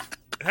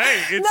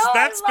 Hey,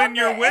 that's been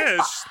your wish.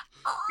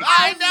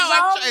 I know.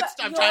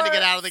 I'm trying to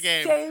get out of the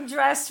game. Same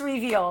dress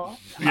reveal.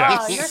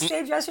 Yes. Your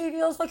same dress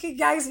reveal is fucking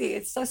gags me.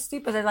 It's so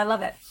stupid and I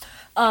love it.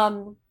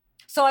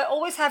 So I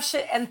always have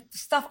shit and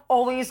stuff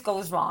always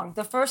goes wrong.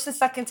 The first and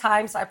second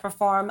times I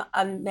perform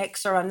a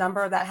mix or a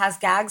number that has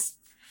gags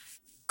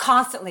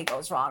constantly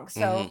goes wrong.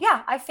 So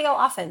yeah, I fail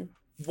often.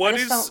 What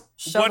is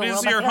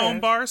your home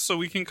bar so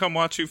we can come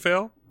watch you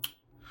fail?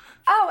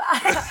 Oh,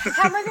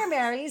 Hamburger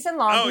Mary's in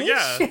Long Beach.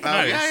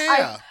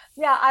 Nice.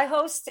 I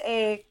host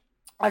a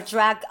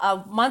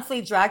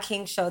monthly drag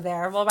king show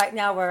there. Well, right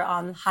now we're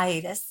on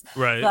hiatus.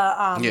 Right.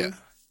 But,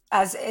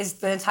 as is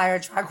the entire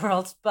drag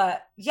world.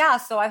 But yeah,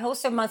 so I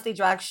host a monthly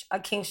drag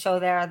king show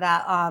there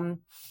that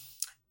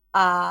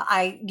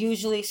I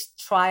usually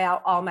try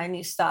out all my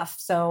new stuff.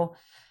 So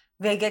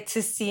they get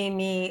to see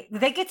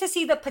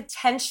the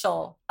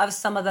potential of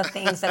some of the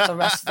things that the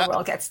rest of the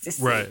world gets to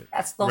see. Right.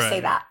 They'll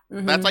say that.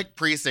 Mm-hmm. That's like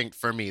Precinct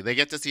for me. They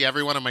get to see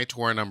every one of my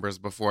tour numbers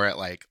before it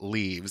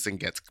leaves and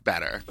gets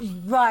better.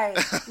 Right.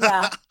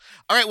 Yeah.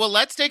 All right. Well,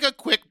 let's take a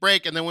quick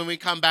break. And then when we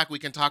come back, we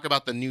can talk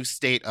about the new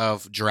state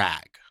of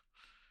drag,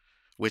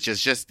 which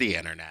is just the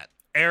internet.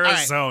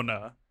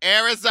 Arizona. Right.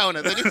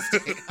 Arizona, the new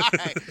state. All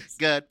right.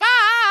 Goodbye.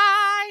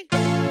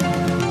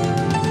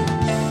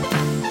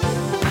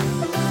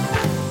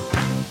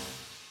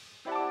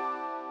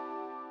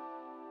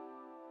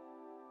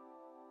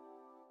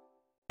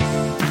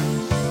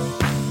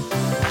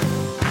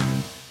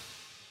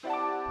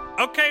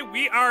 Okay,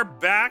 we are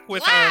back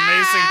with our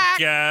amazing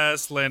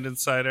guest, Landon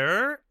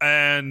Sider.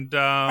 And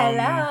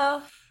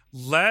Hello.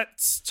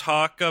 let's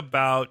talk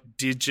about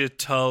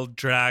digital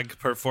drag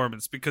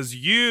performance because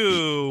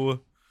your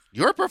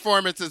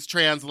performances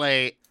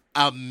translate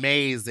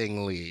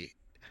amazingly.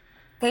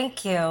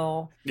 Thank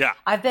you. Yeah.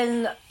 I've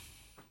been.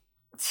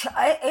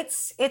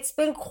 It's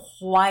been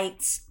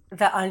quite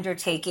the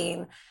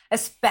undertaking,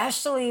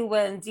 especially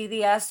when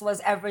DDS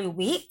was every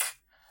week.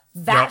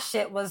 That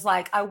shit was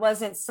like I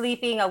wasn't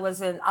sleeping. I was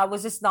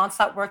just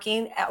nonstop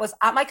working. I was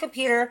at my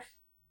computer,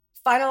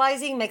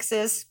 finalizing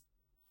mixes,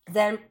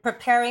 then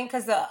preparing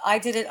because I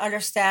didn't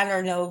understand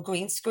or know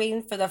green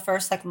screen for the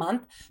first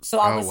month. So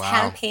I was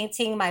hand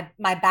painting my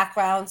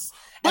backgrounds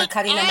and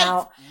cutting them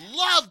out.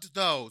 Loved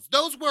those.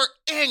 Those were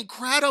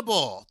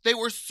incredible. They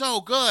were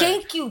so good.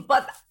 Thank you,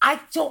 but I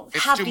don't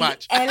have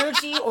the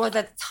energy or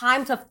the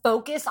time to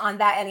focus on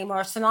that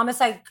anymore. So now I'm just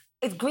like,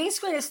 green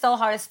screen is still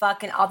hard as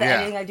fuck, and all the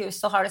editing I do is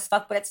still hard as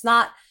fuck. But it's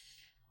not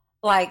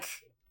like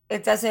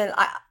it doesn't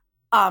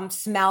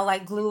smell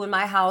like glue in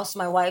my house.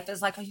 My wife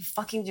is like, "Are you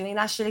fucking doing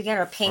that shit again?"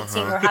 Or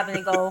painting, or having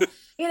to go.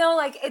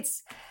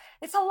 It's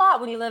a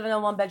lot when you live in a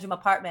 1-bedroom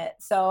apartment.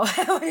 So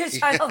when you're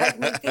trying to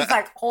make these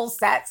whole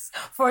sets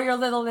for your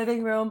little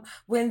living room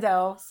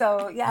window.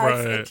 So yeah,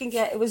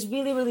 it was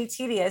really, really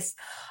tedious.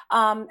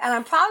 And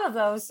I'm proud of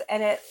those.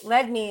 And it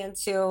led me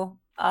into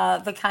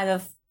the kind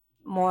of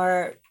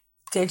more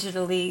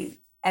digitally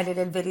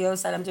edited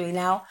videos that I'm doing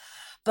now.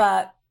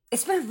 But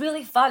it's been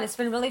really fun. It's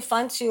been really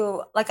fun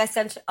to, like I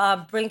said,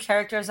 bring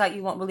characters that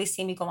you won't really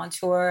see me go on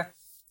tour,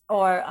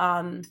 or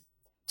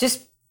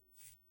just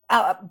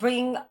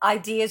bring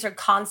ideas or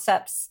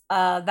concepts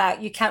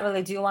that you can't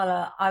really do on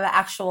an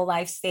actual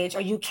live stage,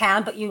 or you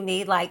can, but you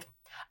need a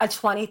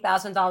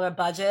 $20,000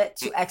 budget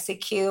to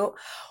execute.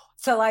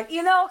 So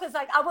because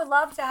I would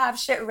love to have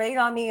shit rain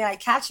on me and I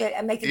catch it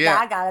and make a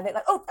gag out of it.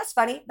 Oh, that's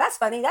funny. That's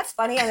funny. That's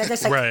funny. And it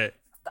just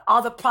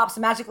all the props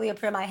magically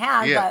appear in my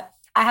hand. Yeah. But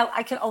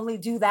I can only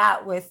do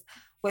that with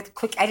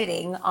quick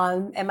editing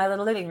in my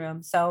little living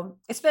room. So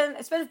it's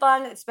been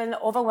fun. It's been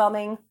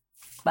overwhelming.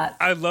 But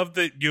I love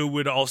that you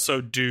would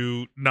also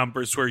do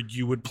numbers where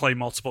you would play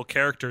multiple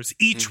characters,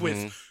 each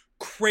with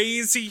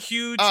crazy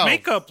huge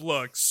makeup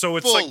looks. So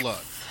it's full look.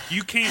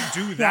 You can't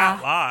do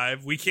that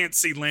live. We can't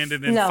see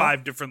Landon in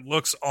 5 different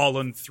looks all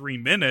in 3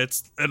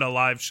 minutes in a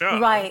live show.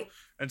 Right.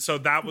 And so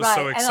that was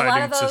so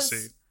exciting to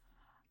see.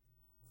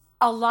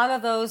 A lot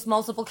of those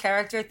multiple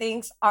character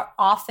things are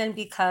often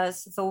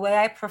because the way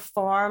I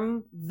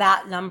perform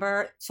that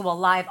number to a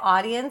live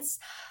audience,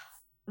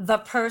 the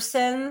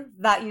person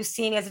that you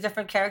see me as a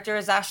different character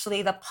is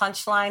actually the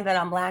punchline that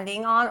I'm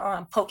landing on, or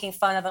I'm poking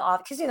fun of it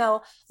off. Because,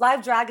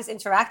 live drag is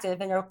interactive,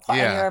 and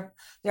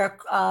you're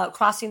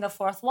crossing the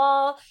fourth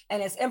wall,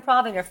 and it's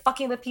improv, and you're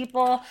fucking with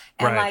people.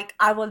 And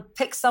I would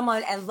pick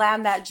someone and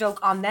land that joke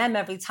on them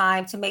every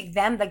time to make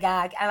them the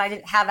gag. And I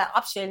didn't have that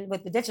option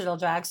with the digital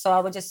drag. So I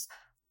would just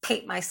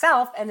paint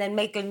myself and then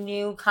make a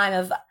new kind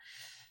of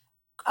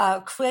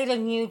create a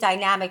new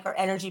dynamic or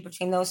energy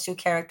between those two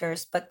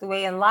characters. But the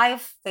way in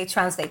life, they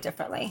translate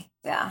differently.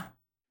 Yeah.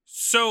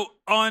 So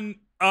on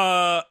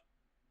the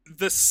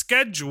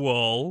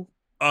schedule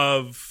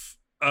of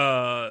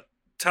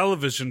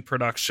television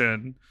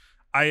production,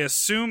 I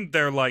assume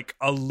they're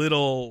a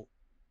little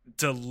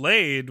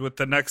delayed with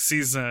the next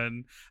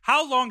season.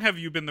 How long have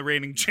you been the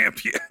reigning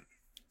champion?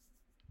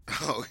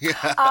 Oh yeah.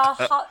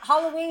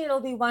 Halloween, it'll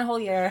be 1 whole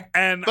year.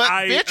 And but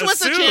I Bitch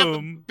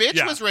assume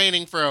Bitch was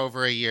reigning for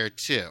over a year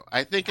too.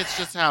 I think it's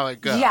just how it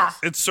goes. Yeah.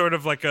 It's sort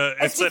of like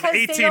it's an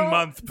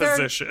 18-month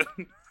position.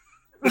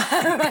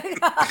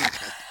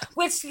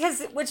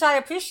 which I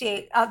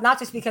appreciate, not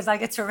just because I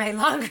get to reign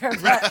longer,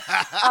 but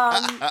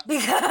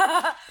which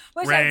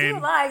I do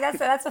like.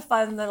 That's a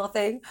fun little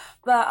thing.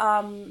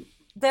 But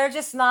they're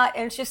just not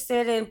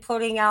interested in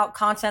putting out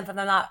content that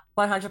they're not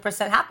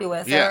 100% happy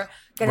with. Yeah.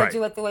 They're going to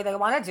do it the way they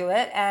want to do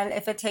it. And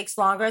if it takes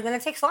longer, then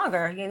it takes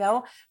longer.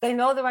 They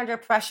know they're under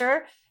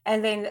pressure,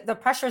 and the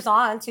pressure's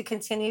on to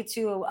continue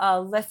to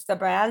lift the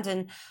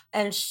brand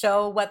and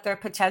show what their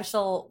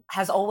potential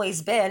has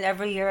always been.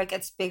 Every year it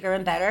gets bigger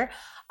and better.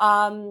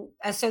 And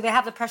so they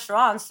have the pressure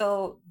on.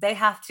 So they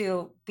have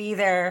to be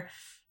their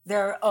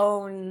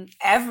own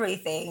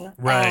everything.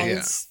 Right.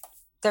 And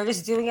they're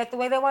just doing it the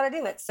way they want to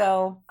do it.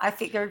 So I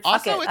figured,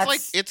 also,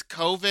 it's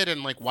COVID,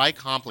 and why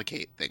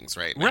complicate things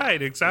right now?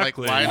 Right,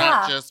 exactly. Why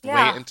not just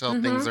wait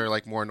until things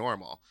are more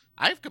normal?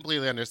 I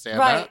completely understand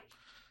that.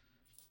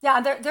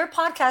 Yeah, their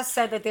podcast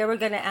said that they were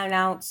going to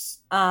announce,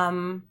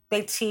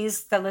 they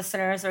teased the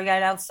listeners, they're going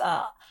to announce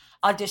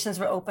auditions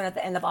were open at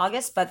the end of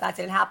August, but that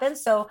didn't happen.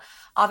 So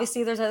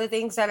obviously there's other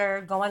things that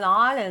are going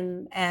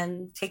on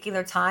and taking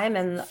their time,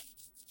 and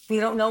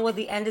we don't know where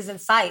the end is in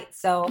sight.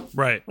 So,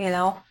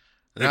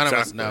 None of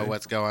us know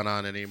what's going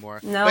on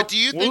anymore. No. But do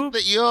you think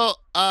that you'll,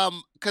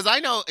 because I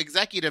know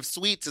Executive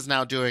Suites is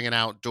now doing an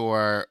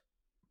outdoor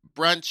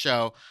brunch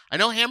show. I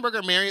know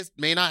Hamburger Mary's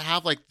may not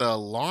have like the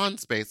lawn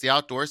space, the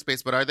outdoor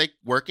space, but are they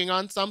working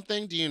on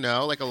something? Do you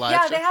know, like a live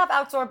Yeah, show? they have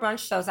outdoor brunch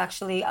shows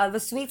actually. The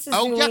Sweets is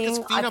doing, because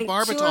I Fina think, 2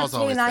 Barbital's or 3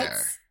 always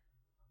nights.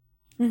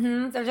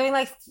 They're doing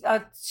like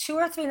 2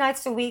 or 3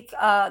 nights a week.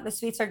 The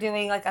Sweets are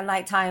doing like a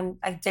nighttime,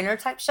 like dinner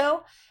type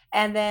show.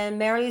 And then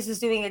Mary's is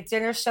doing a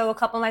dinner show a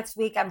couple nights a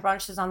week and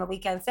brunches on the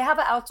weekends. They have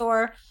an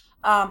outdoor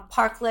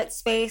parklet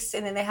space,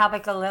 and then they have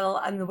like a little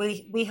on the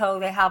WeHo.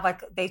 They have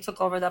like they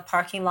took over the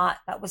parking lot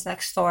that was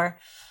next door.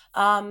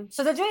 So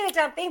they're doing the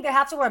damn thing. They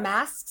have to wear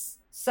masks.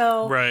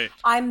 So Right.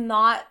 I'm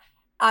not,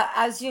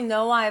 as you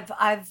know,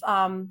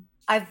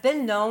 I've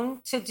been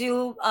known to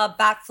do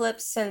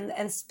backflips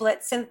and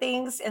splits and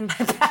things in my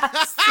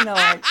past. No,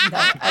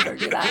 I don't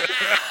do that.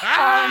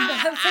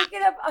 I'm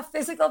taking a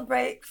physical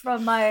break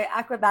from my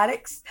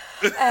acrobatics,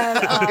 and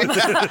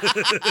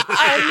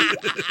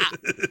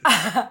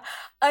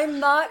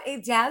I'm not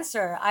a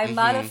dancer. I'm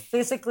not a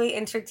physically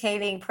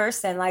entertaining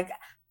person. Like,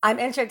 I'm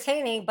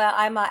entertaining, but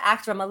I'm an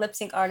actor. I'm a lip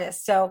sync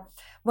artist. So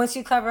once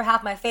you cover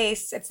half my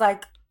face, it's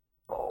like,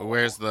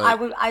 Where's the?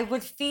 I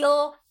would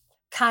feel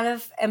kind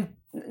of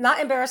not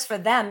embarrassed for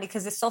them,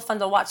 because it's so fun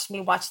to watch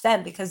me watch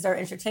them because they're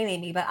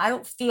entertaining me, but I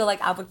don't feel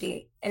like I would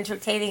be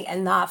entertaining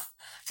enough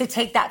to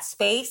take that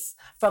space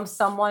from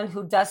someone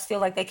who does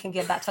feel like they can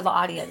give that to the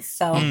audience.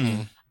 So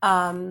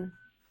I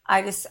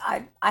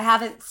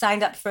haven't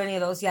signed up for any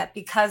of those yet,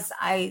 because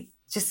I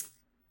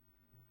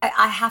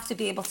have to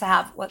be able to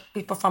have what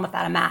we perform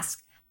without a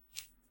mask.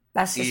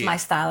 That's just my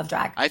style of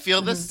drag. I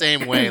feel the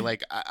same way.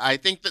 Like, I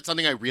think that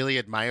something I really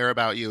admire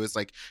about you is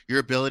like your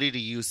ability to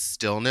use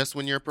stillness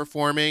when you're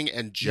performing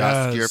and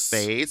just your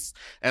face.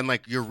 And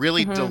like, you're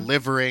really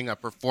delivering a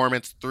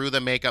performance through the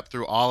makeup,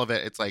 through all of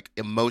it. It's like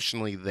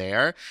emotionally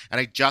there.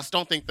 And I just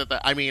don't think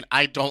that I mean,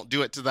 I don't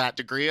do it to that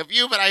degree of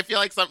you, but I feel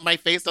like my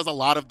face does a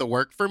lot of the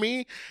work for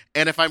me.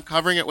 And if I'm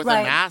covering it with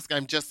a mask,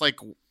 I'm just like,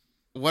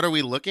 what are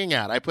we looking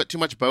at? I put too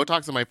much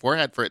Botox in my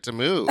forehead for it to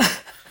move.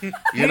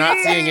 You're not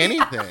seeing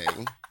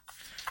anything.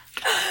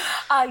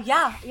 I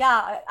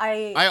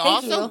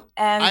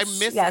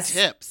miss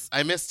tips.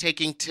 I miss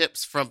taking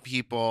tips from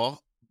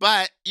people,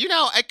 but you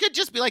know, it could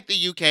just be like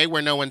the UK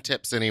where no one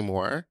tips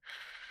anymore.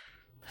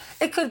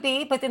 It could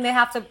be, but then they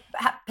have to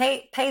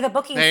pay the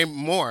bookings. Pay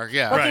more,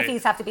 yeah. Booking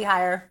fees have to be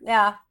higher,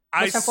 yeah.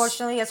 Which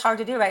unfortunately is hard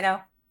to do right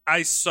now.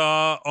 I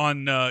saw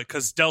on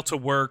because Delta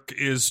Work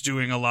is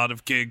doing a lot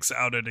of gigs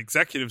out at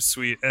Executive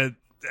Suite, and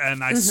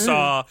I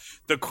saw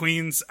the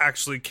queens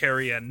actually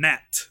carry a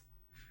net,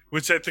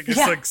 which I think is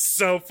like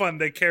so fun.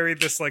 They carry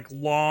this like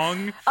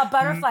long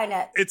butterfly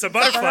net. It's a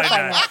butterfly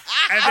net.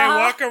 And they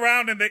walk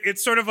around, and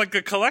it's sort of like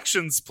a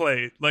collections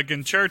plate, like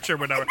in church or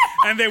whatever.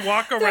 And they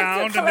walk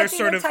around, and they're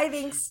sort of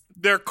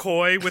they're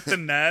coy with the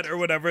net or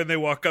whatever, and they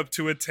walk up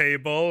to a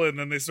table, and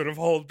then they sort of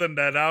hold the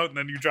net out, and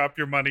then you drop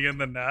your money in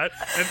the net.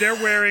 And they're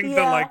wearing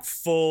the like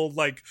full,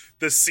 like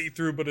the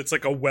see-through, but it's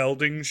like a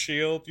welding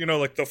shield, you know,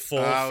 like the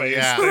full face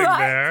thing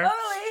there.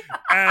 Totally.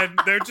 And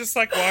they're just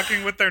like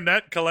walking with their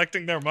net,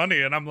 collecting their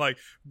money. And I'm like,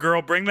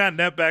 girl, bring that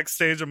net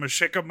backstage. I'm going to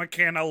shake up my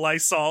can of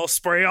Lysol,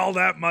 spray all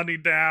that money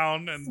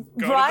down, and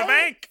go to the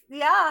bank.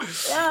 Yeah.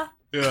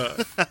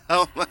 Yeah.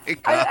 Oh my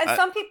God. And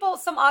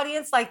some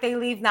audience, like, they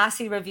leave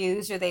nasty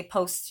reviews or they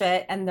post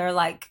shit, and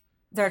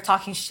they're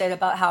talking shit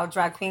about how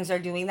drag queens are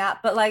doing that.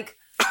 But like,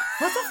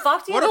 what the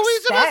fuck do you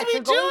expect?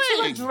 You're going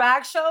to a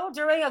drag show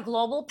during a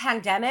global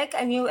pandemic,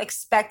 and you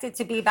expect it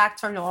to be back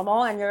to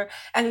normal, and you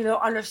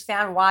don't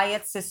understand why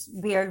it's this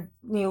weird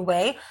new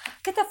way.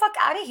 Get the fuck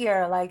out of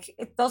here! Like,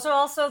 those are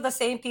also the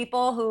same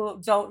people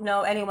who don't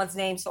know anyone's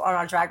names who are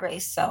on Drag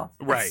Race. So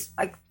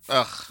like,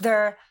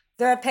 their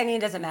opinion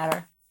doesn't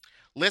matter.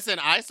 Listen,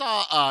 I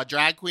saw a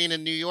drag queen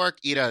in New York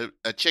eat a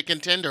chicken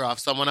tender off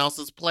someone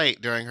else's plate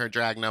during her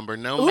drag number.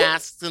 No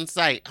masks in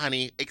sight,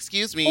 honey.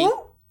 Excuse me.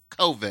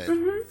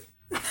 COVID.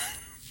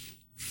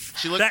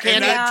 She looked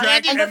and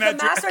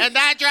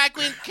that drag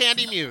queen,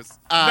 Candy Muse.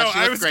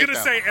 I was going to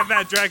say, and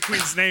that drag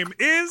queen's name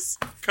is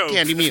COVID.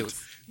 Candy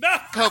Muse. No.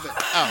 COVID.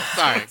 Oh,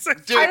 sorry.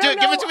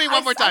 Give it to me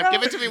one more time.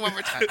 Give it to me one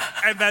more time.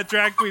 And that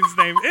drag queen's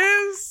name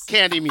is?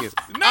 Candy Muse.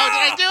 No. Oh,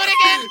 did I do it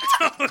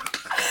again?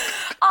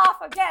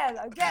 Off again.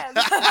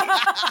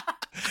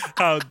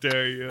 How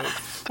dare you?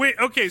 Wait,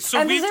 okay, so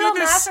and we these do little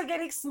this. masks are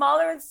getting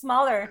smaller and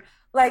smaller.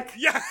 Like,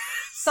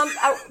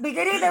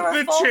 beginning they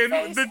were full face,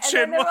 and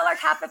then they were like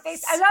half the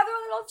face, another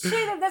little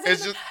chin,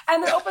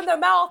 and they open their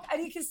mouth,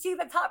 and you can see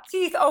the top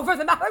teeth over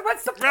the mouth. Like,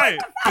 what's the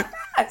point of that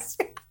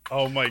mask?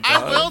 Oh my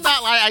God. I will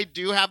not lie. I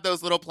do have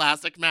those little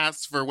plastic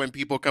masks for when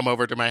people come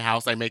over to my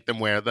house. I make them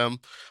wear them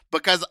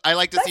because I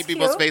like to see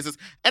people's faces.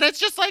 And it's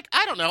just like,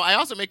 I don't know. I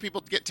also make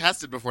people get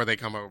tested before they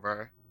come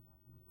over.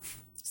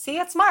 See,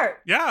 it's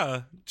smart.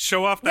 Yeah.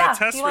 Show off that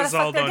test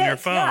result on your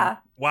phone. Yeah.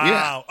 Wow.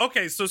 Yeah.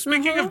 Okay, so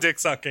speaking of dick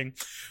sucking,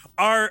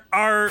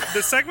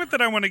 the segment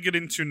that I want to get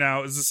into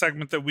now is a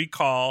segment that we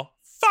call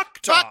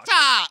Fuck Talk. Fuck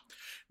Talk.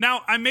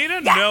 Now, I made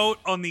a note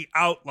on the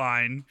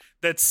outline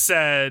that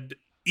said,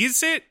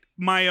 is it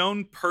my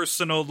own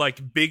personal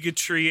like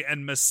bigotry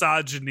and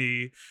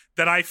misogyny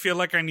that I feel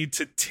like I need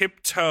to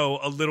tiptoe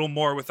a little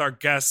more with our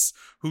guests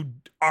who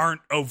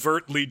aren't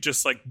overtly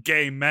just like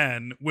gay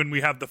men when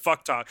we have the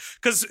fuck talk.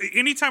 Because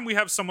anytime we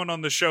have someone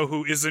on the show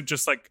who isn't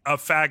just like a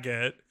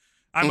faggot,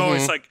 I'm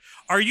always like,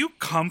 are you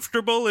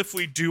comfortable if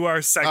we do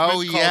our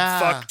segment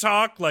called Fuck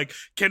Talk? Like,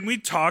 can we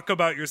talk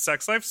about your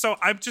sex life? So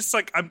I'm just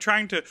like, I'm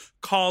trying to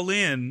call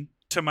in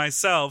to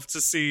myself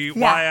to see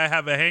why I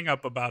have a hang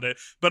up about it.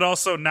 But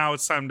also now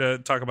it's time to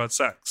talk about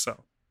sex.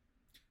 So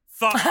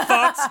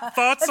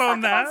thoughts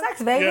on that?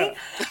 Sex, baby.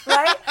 Yeah.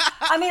 Right?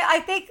 I mean, I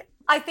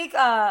think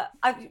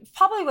I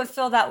probably would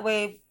feel that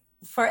way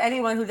for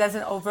anyone who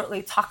doesn't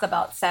overtly talk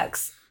about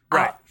sex.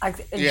 Right.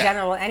 In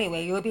general,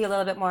 anyway, you would be a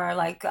little bit more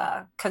like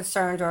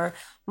concerned or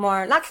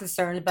more, not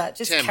concerned, but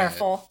just timid.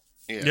 Careful,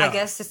 I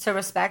guess, just to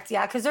respect.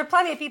 Yeah, because there are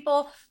plenty of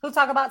people who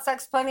talk about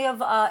sex, plenty of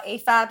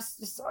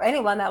AFABs, or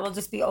anyone that will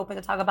just be open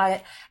to talk about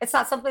it. It's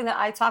not something that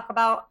I talk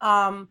about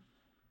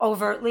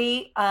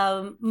overtly,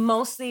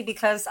 mostly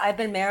because I've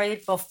been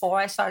married before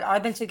I started.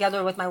 I've been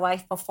together with my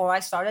wife before I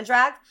started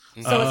drag.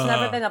 So it's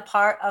never been a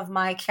part of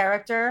my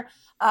character.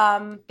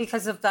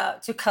 Because of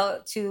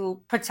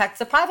to protect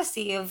the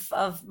privacy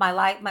of my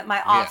life,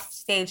 my off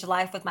stage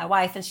life with my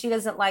wife, and she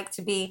doesn't like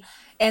to be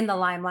in the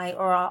limelight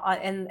or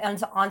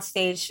on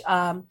stage.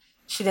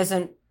 She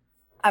doesn't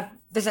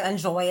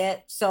enjoy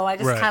it, so I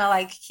just kind of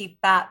like keep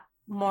that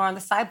more on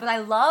the side. But I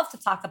love to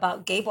talk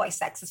about gay boy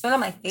sex. It's one of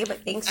my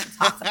favorite things to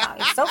talk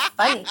about. It's so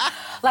funny,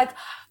 like.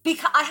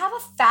 Because I have a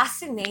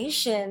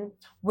fascination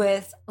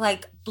with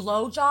like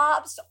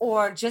blowjobs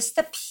or just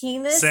the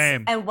penis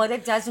and what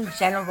it does in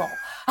general.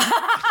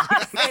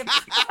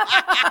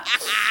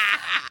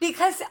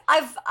 Because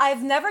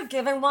I've never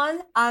given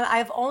one.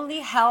 I've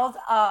only held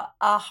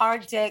a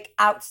hard dick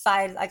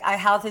outside. Like I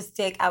held his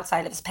dick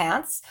outside of his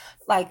pants,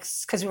 like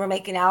because we were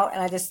making out,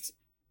 and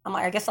I'm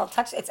like, I guess I'll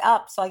touch it. It's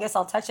up, so I guess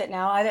I'll touch it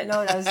now. I didn't know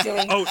what I was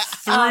doing. Oh,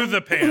 through the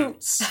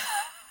pants.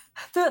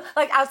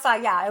 Like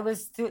outside, it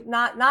was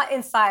not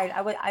inside.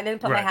 I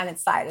didn't put my hand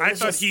inside. I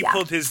thought he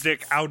pulled his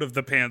dick out of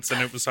the pants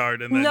and it was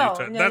hard, and then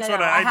that's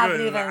what I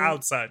do it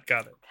outside.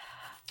 Got it.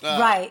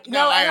 Right. And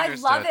I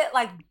love it.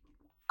 Like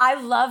I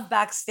love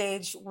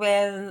backstage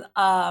when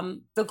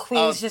the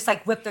queens just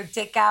like whip their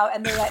dick out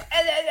and they're like,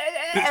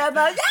 and I'm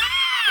like,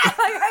 like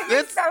I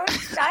get so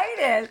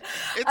excited.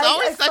 It's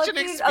always such an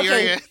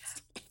experience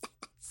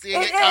seeing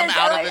it come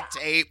out of the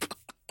tape.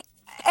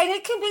 And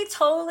it can be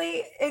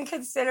totally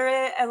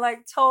inconsiderate and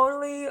like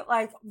totally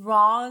like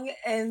wrong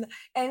in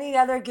any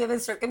other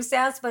given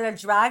circumstance, but a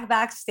drag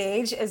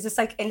backstage is just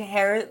like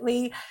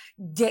inherently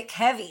dick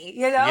heavy,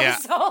 you know? Yeah.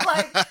 So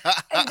like,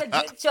 and the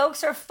dick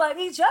jokes are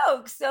funny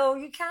jokes, so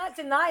you can't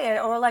deny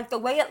it. Or like the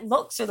way it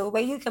looks or the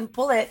way you can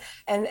pull it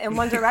in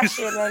one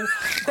direction and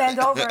bend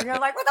over and you're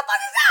like, what the fuck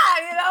is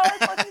that? You know,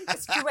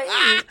 it's great.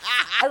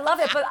 I love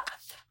it, but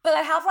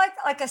I have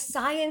like a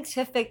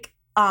scientific,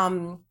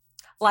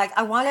 like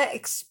I want to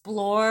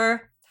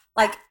explore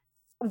like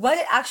what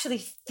it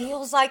actually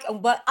feels like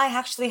and what I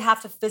actually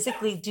have to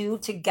physically do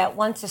to get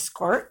one to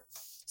squirt.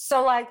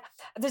 So like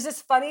there's this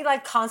funny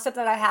like concept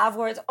that I have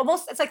where it's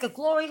like a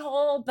glory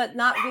hole, but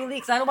not really,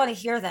 because I don't want to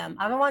hear them.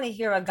 I don't want to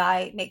hear a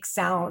guy make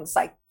sounds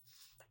like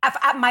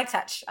at my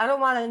touch. I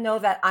don't want to know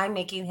that I'm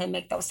making him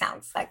make those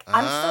sounds. Like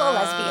I'm still a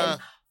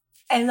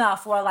lesbian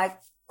enough where like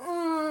I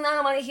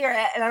don't want to hear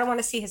it and I don't want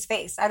to see his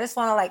face. I just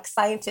want to like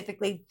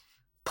scientifically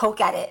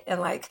poke at it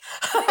and like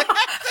so funny.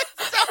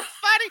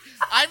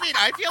 I mean,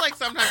 I feel like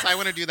sometimes I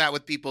want to do that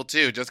with people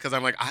too, just because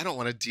I'm like, I don't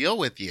want to deal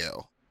with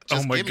you.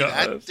 Just give me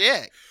that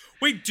dick.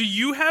 Wait, do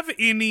you have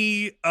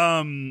any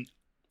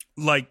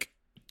like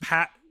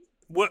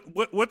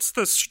what's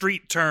the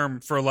street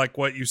term for like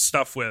what you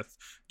stuff with?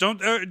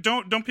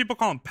 Don't people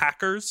call them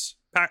packers?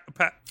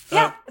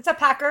 Yeah, it's a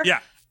packer.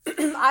 Yeah.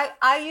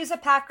 I use a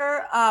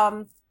packer.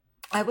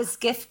 I was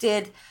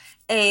gifted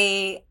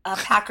a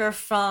packer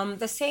from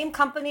the same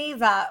company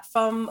that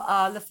from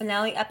the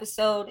finale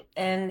episode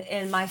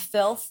in my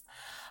filth,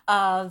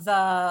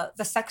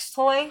 the sex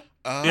toy.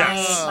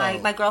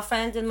 My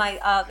girlfriend and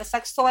the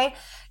sex toy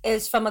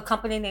is from a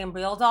company named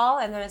Real Doll,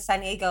 and they're in San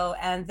Diego,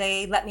 and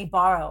they let me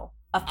borrow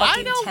a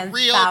fucking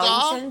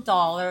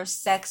 $10,000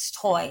 sex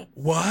toy.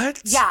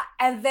 What? Yeah,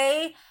 and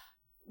they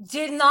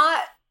did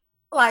not.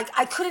 Like,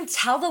 I couldn't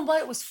tell them what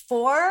it was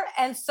for.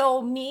 And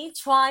so me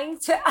trying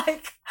to,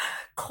 like,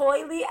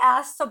 coyly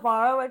ask to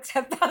borrow a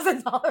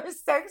 $10,000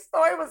 sex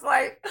toy was,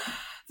 like,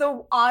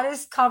 the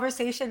honest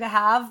conversation to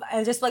have.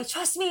 And just, like,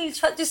 trust me.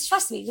 Just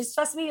trust me.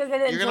 You're going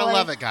to enjoy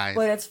love it, guys.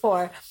 What it's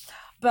for.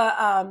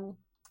 But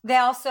they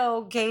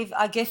also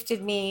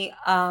gifted me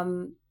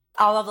all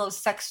of those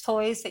sex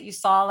toys that you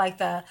saw, like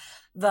the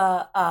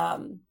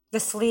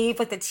sleeve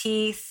with the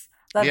teeth.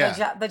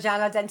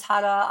 Vagina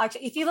dentata.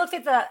 Actually, if you look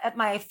at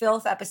my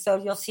filth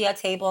episode, you'll see a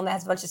table and it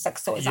has a bunch of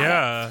sex toys on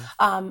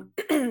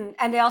it.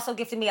 And they also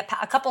gifted me a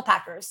couple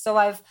packers.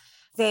 So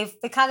they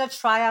kind of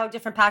try out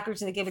different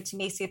packers and they give it to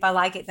me, see if I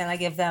like it. Then I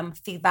give them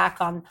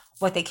feedback on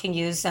what they can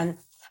use. And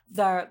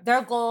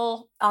their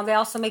goal. They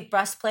also make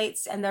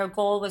breastplates, and their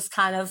goal was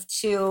kind of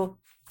to.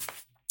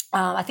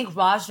 I think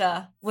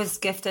Raja was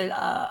gifted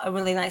a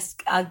really nice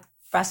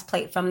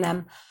breastplate from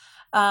them,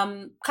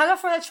 kind of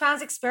for the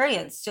trans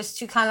experience, just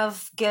to kind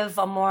of give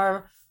a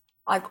more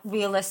like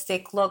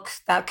realistic look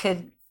that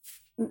could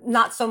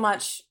not so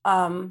much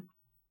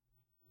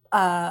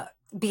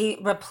be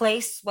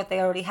replace what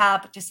they already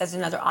have, but just as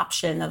another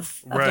option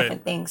of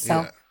different things. So,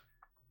 and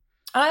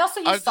I also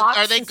use socks.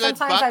 Are they good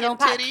bucket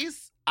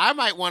titties? I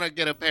might want to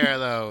get a pair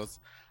of those.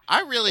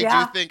 I really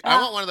do think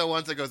I want one of the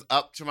ones that goes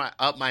up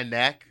my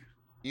neck.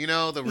 You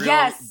know, the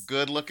real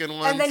good looking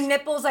ones. And the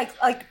nipples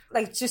like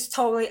just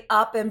totally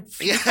up and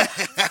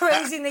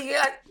crazy. And you're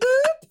like,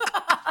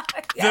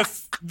 boop.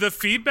 Yes. The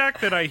feedback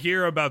that I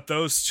hear about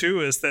those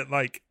too is that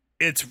like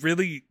it's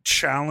really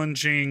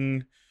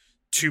challenging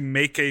to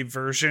make a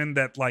version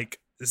that like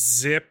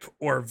zip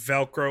or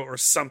Velcro or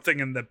something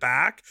in the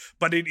back,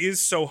 but it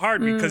is so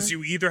hard because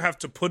you either have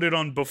to put it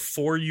on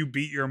before you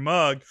beat your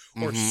mug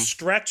or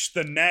stretch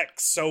the neck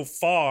so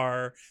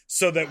far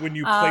so that when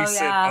you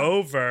place it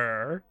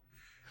over.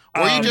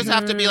 Or you just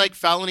have to be like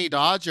Felony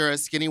Dodger, a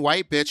skinny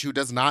white bitch who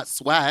does not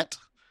sweat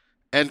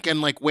and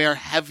can like wear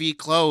heavy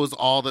clothes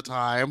all the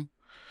time.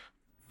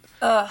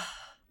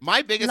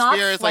 My biggest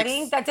fear is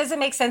sweating? Like... That doesn't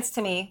make sense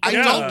to me. I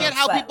don't get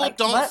how people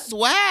don't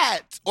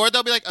sweat. Or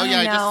they'll be like, oh yeah,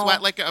 I just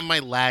sweat like on my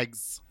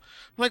legs.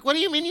 I'm like, what do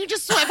you mean you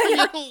just sweat from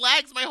your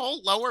legs? My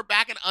whole lower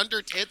back and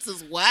under tits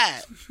is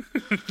wet.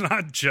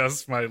 Not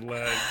just my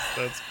legs.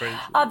 That's crazy.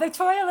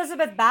 Victoria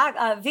Elizabeth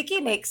bag.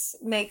 Vicky makes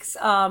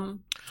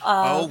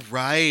oh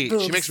right,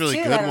 she makes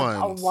really good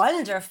ones.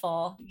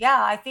 Wonderful.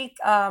 Yeah, I think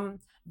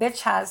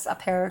Bitch has a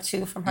pair or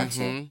two from her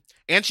too.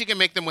 And she can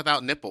make them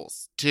without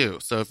nipples too.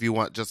 So if you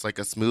want just like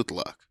a smooth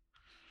look.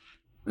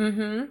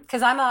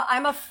 Because I'm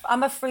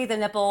a free the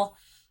nipple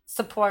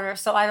supporter,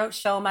 so I don't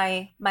show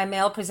my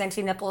male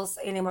presenting nipples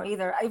anymore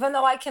either. Even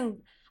though I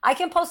can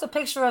post a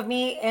picture of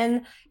me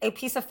in a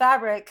piece of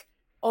fabric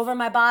over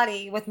my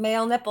body with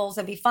male nipples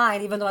and be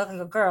fine, even though I look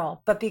like a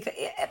girl. But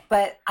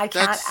I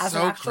can't as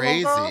an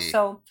actual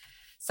girl.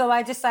 So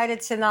I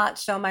decided to not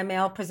show my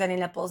male presenting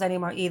nipples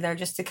anymore either,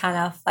 just to kind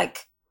of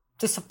like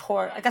to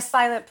support like a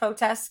silent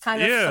protest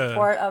kind of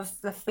support of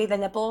the free the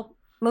nipple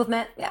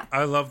movement. Yeah,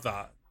 I love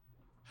that.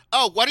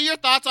 Oh, what are your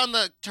thoughts on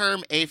the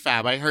term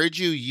AFAB? I heard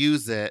you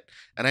use it,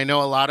 and I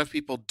know a lot of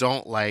people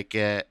don't like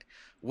it.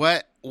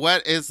 What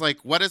is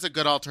a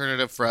good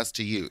alternative for us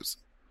to use?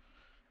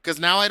 Because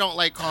now I don't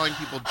like calling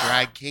people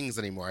drag kings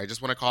anymore. I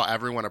just want to call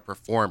everyone a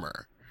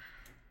performer.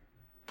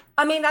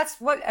 I mean, that's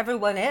what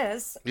everyone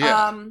is.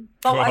 Yeah.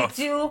 But I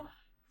do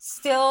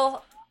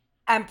still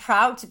am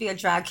proud to be a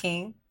drag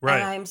king. Right.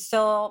 And I'm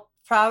still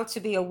proud to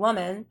be a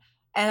woman.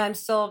 And I'm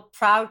still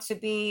proud to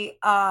be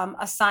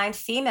assigned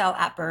female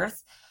at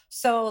birth.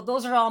 So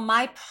those are all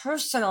my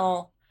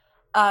personal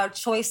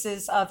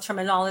choices of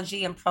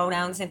terminology and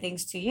pronouns and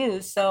things to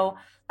use. So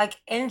like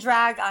in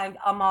drag,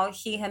 I'm all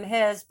he, him,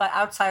 his, but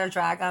outside of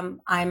drag,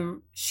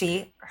 I'm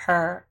she,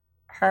 her.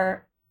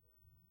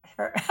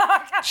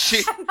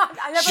 She,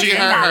 I never she, say her,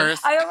 that. hers.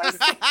 I always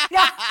say,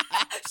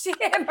 she,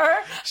 him,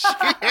 her.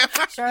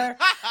 Sure.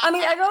 I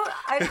mean,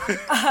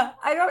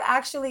 I don't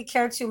actually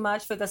care too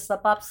much for the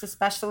slip ups,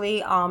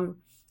 especially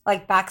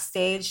like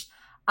backstage.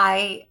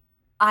 I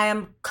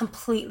am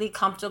completely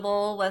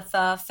comfortable with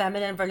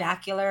feminine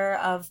vernacular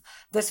of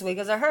this wig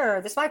is a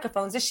her, this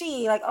microphone's a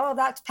she, like, oh,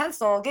 that's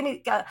pencil,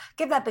 give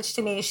that bitch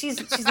to me. She's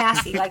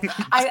nasty. Like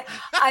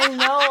I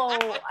know,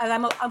 and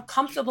I'm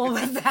comfortable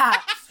with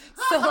that.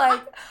 So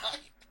like,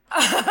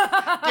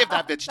 give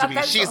that bitch to me.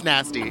 Pencil. She's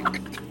nasty.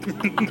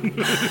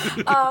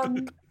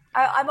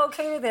 I'm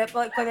okay with it,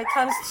 but when it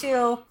comes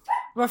to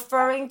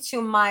referring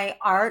to my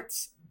art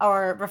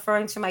or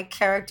referring to my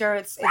character,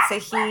 it's a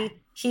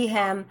he,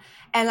 him.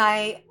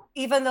 And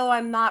even though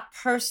I'm not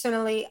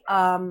personally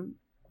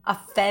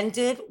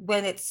offended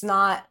when it's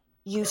not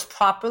used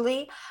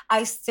properly,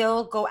 I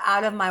still go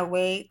out of my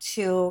way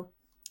to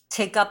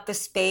take up the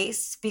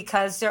space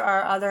because there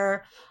are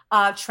other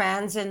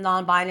trans and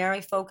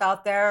non-binary folk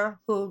out there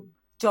who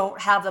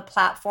don't have the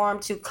platform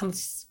to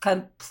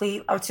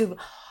complete or to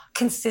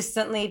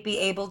consistently be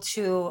able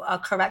to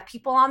correct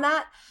people on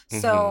that.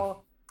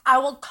 So I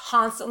will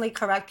constantly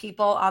correct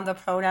people on the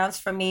pronouns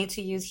for me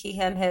to use he,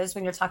 him, his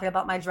when you're talking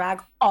about my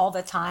drag all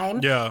the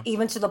time. Yeah.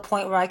 Even to the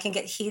point where I can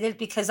get heated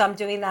because I'm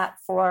doing that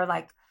for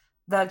like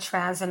the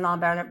trans and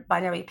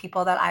non-binary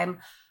people that I'm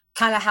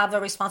kind of have the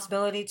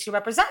responsibility to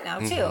represent now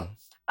too.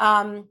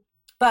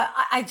 But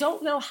I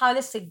don't know how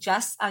to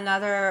suggest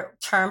another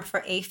term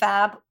for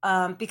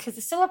AFAB because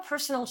it's still a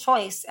personal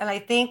choice. And I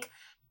think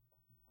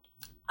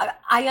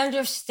I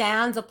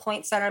understand the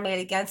points that are made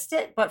against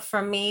it, but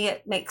for me,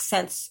 it makes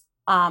sense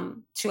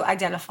to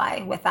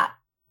identify with that.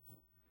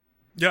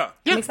 Yeah.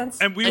 Makes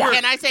sense? And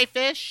Can I say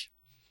fish?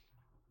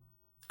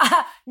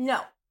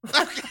 No.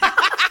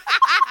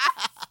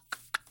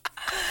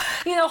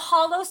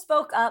 Hollow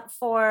spoke up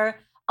for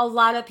a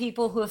lot of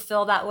people who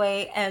feel that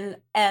way and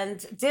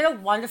did a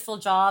wonderful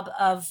job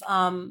of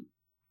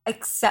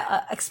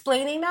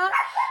explaining that.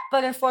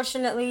 But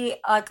unfortunately,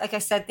 like I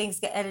said, things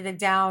get edited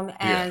down,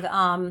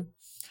 and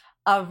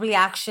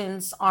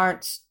reactions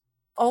aren't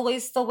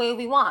always the way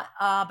we want.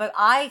 But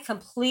I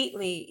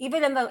completely,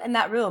 even in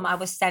that room, I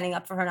was standing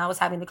up for her and I was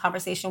having the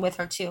conversation with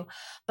her too.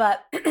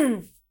 But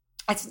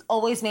it's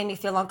always made me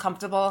feel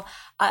uncomfortable.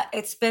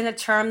 It's been a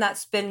term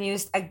that's been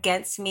used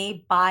against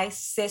me by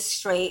cis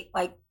straight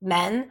like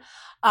men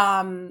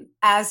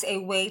as a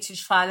way to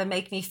try to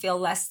make me feel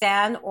less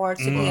than, or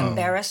to be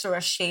embarrassed or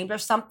ashamed or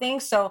something.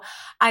 So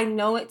I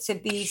know it to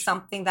be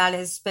something that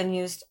has been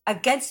used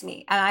against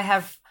me, and I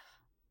have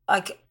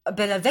like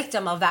been a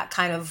victim of that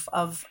kind of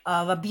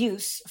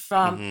abuse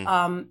from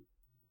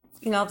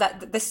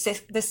that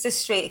this cis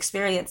straight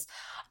experience.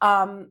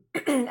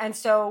 And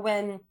so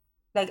when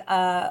like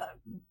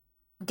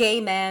gay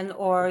men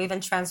or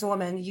even trans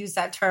women use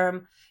that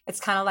term,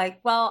 it's kind of like,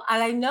 well,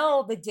 and I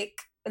know the dick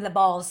and the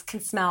balls can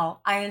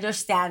smell. I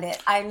understand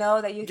it. I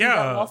know that you can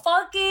go a little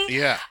funky.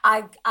 Yeah.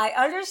 I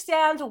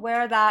understand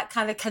where that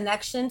kind of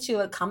connection to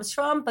it comes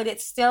from, but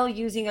it's still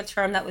using a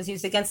term that was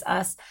used against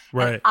us.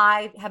 Right. And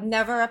I have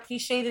never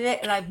appreciated it,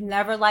 and I've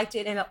never liked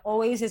it, and it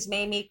always has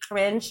made me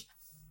cringe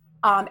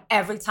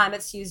every time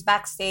it's used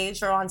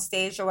backstage or on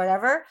stage or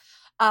whatever.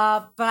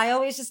 But I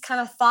always just kind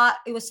of thought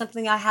it was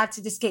something I had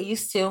to just get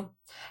used to.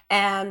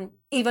 And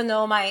even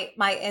though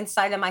my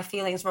inside and my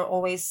feelings were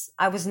always,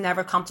 I was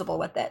never comfortable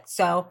with it.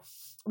 So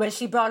when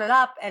she brought it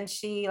up and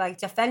she like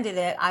defended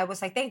it, I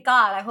was like, thank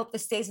God, I hope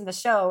this stays in the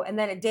show. And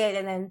then it did.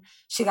 And then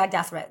she got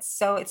death threats.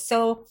 So it's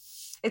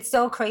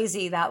so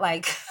crazy that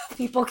like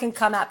people can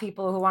come at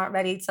people who aren't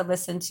ready to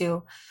listen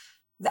to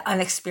an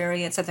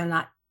experience that they're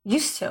not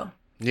used to.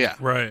 Yeah.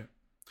 Right.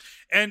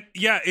 And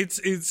yeah, it's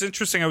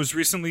interesting. I was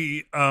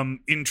recently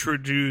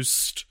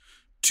introduced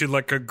to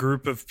like a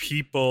group of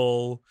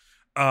people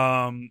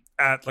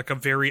at like a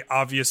very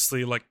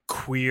obviously like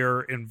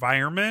queer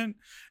environment.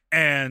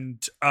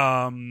 And,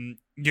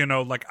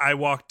 like I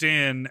walked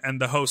in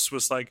and the host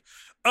was like,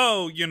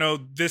 oh,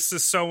 this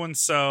is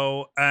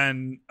so-and-so,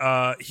 and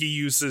he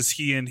uses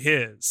he and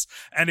his.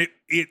 And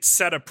it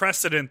set a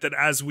precedent that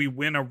as we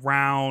went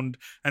around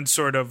and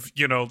sort of,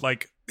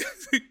 like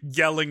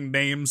yelling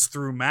names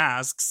through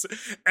masks,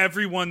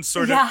 everyone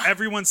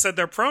said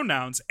their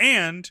pronouns.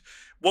 And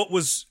what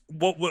was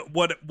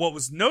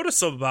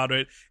noticeable about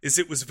it is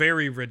it was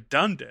very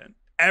redundant.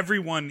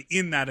 Everyone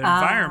in that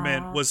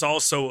environment was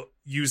also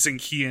using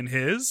he and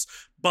his,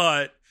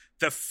 but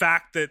the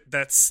fact that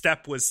that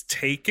step was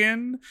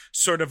taken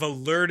sort of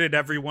alerted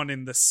everyone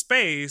in the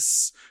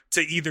space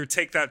to either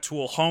take that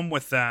tool home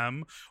with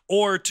them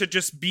or to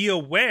just be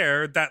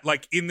aware that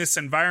like in this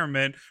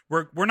environment,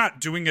 we're not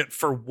doing it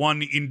for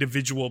one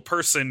individual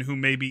person who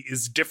maybe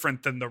is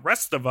different than the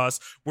rest of us.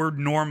 We're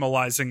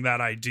normalizing that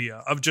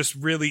idea of just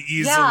really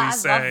easily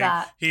saying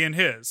he and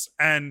his.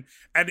 And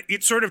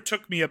it sort of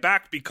took me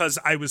aback because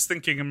I was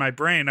thinking in my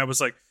brain, I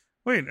was like,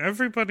 wait,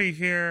 everybody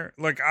here,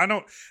 like,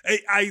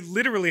 I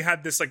literally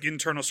had this like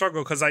internal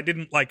struggle because I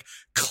didn't like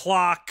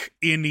clock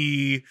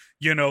any,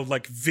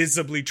 like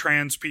visibly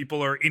trans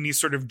people or any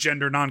sort of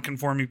gender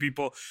nonconforming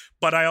people.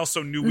 But I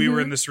also knew we were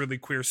in this really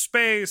queer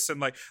space. And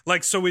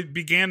like, so it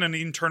began an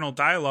internal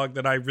dialogue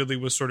that I really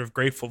was sort of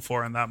grateful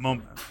for in that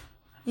moment.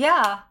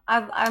 Yeah,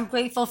 I'm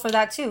grateful for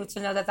that too, to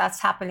know that that's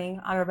happening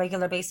on a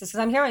regular basis. Because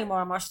I'm hearing more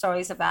and more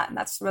stories of that. And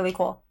that's really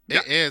cool.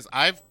 It is.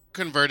 I've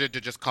converted to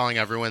just calling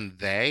everyone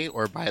they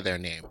or by their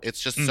name.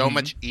 It's just so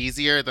much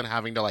easier than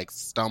having to like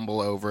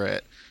stumble over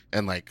it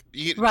and like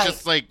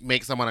just like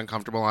make someone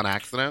uncomfortable on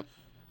accident.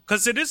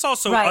 Because it is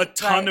also a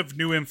ton of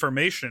new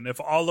information. If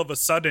all of a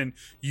sudden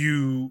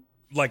you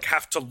like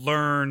have to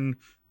learn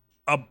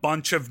a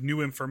bunch of new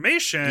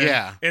information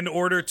in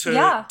order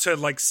to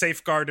like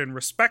safeguard and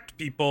respect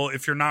people,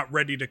 if you're not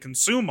ready to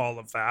consume all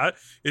of that,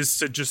 is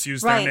to just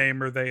use their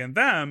name or they and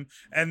them.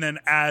 And then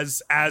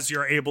as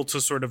you're able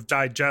to sort of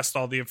digest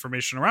all the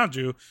information around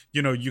you,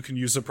 you can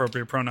use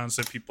appropriate pronouns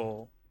that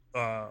people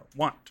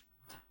want.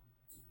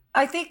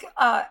 I think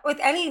with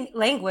any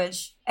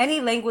language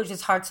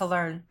is hard to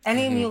learn.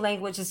 Any new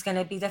language is going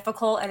to be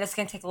difficult, and it's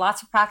going to take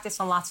lots of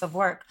practice and lots of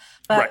work.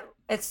 But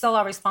it's still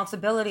our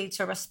responsibility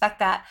to respect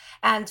that.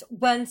 And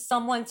when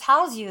someone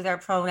tells you their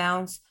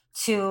pronouns,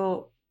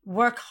 to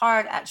work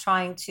hard at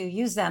trying to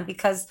use them,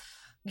 because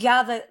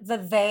the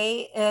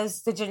they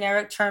is the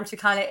generic term to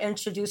kind of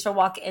introduce or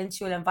walk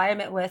into an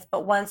environment with.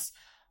 But once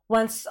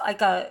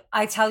like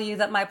I tell you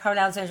that my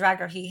pronouns in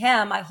drag are he,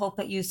 him, I hope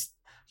that you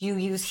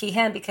use he,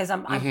 him, because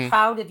I'm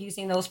proud of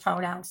using those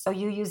pronouns. So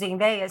you using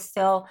they is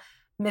still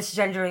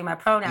misgendering my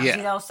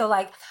pronouns, so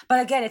like,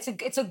 but again,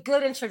 it's a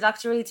good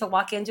introductory to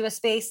walk into a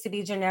space, to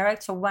be generic,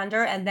 to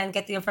wonder, and then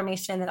get the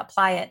information and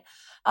apply it.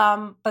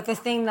 But the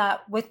thing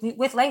that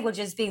with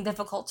languages being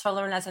difficult to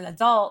learn as an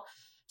adult,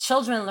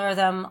 children learn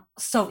them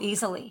so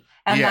easily.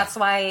 And that's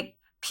why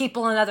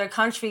people in other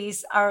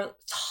countries are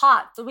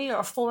taught 3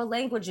 or 4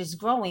 languages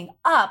growing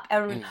up.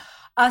 And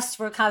us,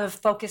 we're kind of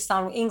focused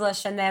on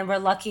English, and then we're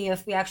lucky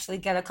if we actually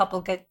get a couple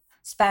good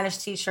Spanish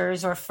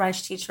teachers or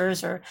French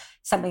teachers or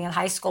something in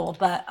high school.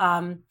 But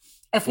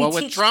If we Well,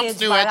 with teach Trump's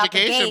kids new right out the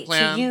education gate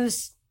plan, to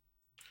use,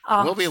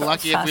 we'll be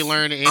lucky if we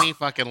learn any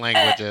fucking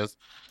languages.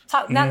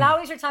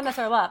 Now is your time to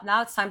throw up.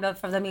 Now it's time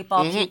for the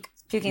meatball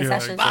puking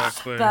session.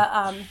 Exactly.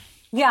 But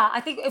yeah,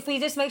 I think if we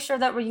just make sure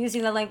that we're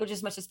using the language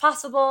as much as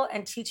possible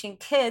and teaching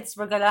kids,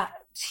 we're gonna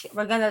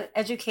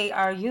educate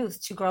our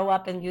youth to grow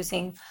up in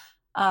using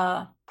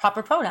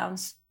proper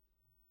pronouns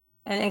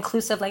and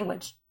inclusive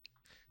language.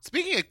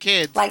 Speaking of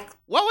kids, Like,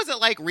 what was it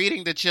like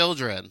reading to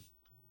children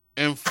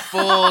in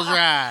full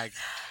drag?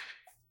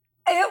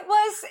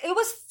 it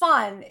was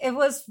fun. It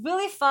was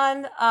really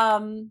fun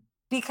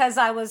because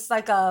I was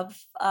like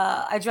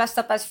I dressed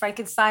up as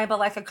Frankenstein, but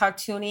like a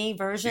cartoony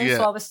version. Yeah.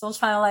 So I was still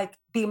trying to like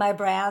be my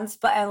brands,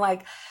 and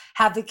like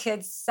have the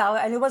kids sell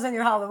it. And it wasn't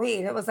near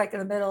Halloween. It was like in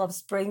the middle of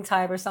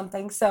springtime or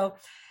something. So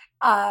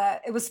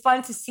it was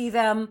fun to see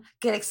them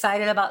get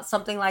excited about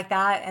something like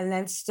that and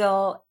then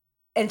still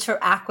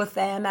interact with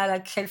them at a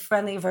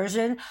kid-friendly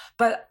version.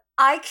 But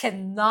I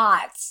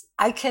cannot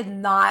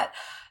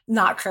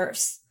not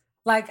curse.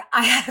 Like,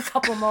 I had a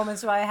couple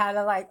moments where I had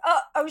to like,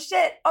 oh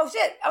shit. Like,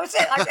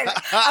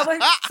 I would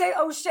say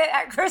oh shit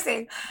at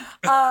cursing,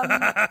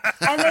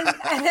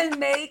 and then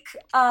make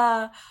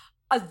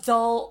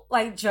adult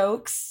like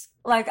jokes.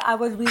 Like, I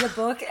would read a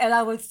book and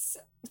I would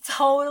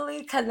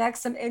totally connect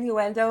some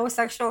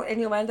sexual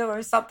innuendo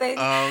or something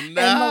in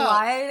the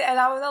line, and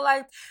I would be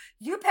like,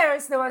 you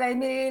parents know what I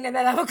mean, and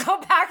then I would go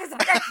back and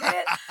like,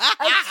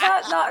 I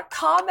can't not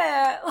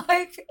comment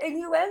like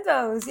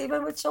innuendos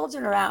even with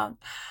children around.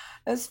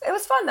 It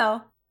was fun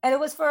though, and it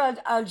was for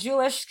a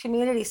Jewish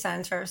community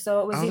center,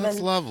 so it was That's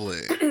even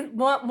lovely.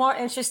 more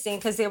interesting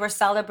because they were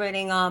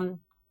celebrating I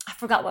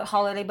forgot what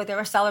holiday, but they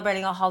were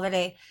celebrating a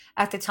holiday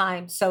at the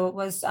time, so it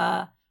was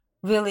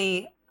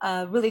really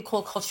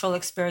cool cultural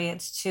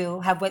experience to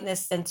have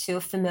witnessed and to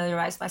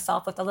familiarize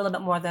myself with a little bit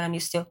more than I'm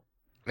used to.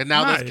 And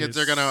now those kids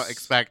are going to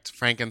expect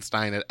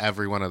Frankenstein at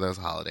every one of those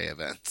holiday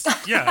events.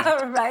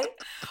 Yeah. Right?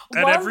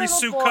 At One every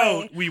little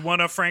Sukkot, we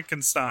want a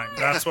Frankenstein.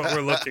 That's what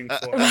we're looking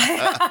for.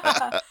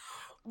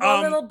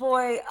 One little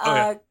boy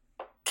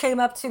came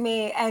up to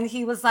me and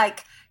he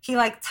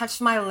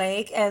touched my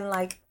leg and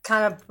like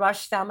kind of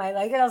brushed down my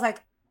leg. And I was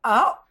like,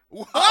 oh,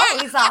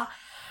 he's all,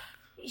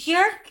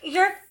 you're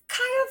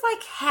kind of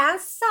like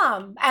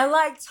handsome, and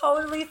like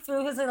totally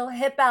threw his little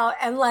hip out,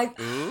 and like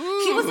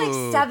he was like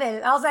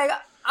 7. I was like,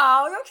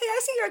 oh, okay,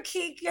 I see your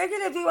kink. You're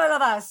gonna be one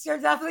of us. You're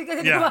definitely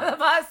gonna be one of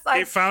us. Like,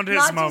 he found his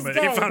not moment. just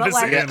gay, He found but, his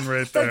like, in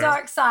right there. The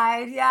dark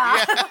side,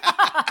 yeah.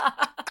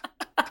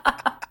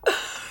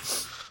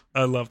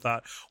 I love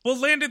that. Well,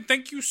 Landon,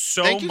 thank you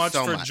so much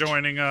for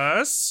joining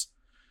us.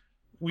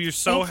 We're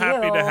so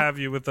happy to have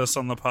you with us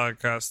on the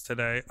podcast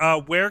today.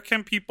 Where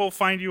can people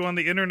find you on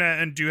the internet,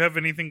 and do you have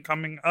anything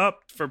coming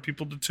up for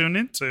people to tune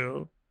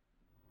into?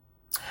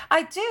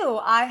 I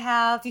do.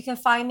 You can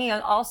find me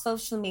on all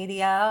social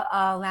media,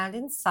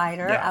 Landon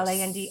Cider,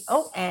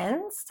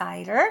 LANDON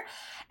Cider.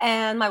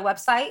 And my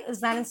website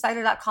is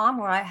landonsider.com,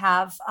 where I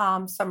have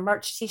some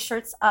merch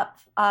t-shirts up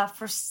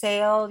for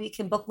sale. You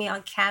can book me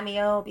on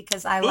Cameo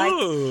because I like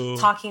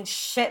talking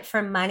shit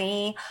for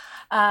money.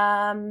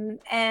 And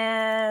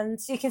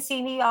you can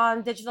see me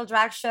on Digital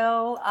Drag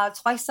Show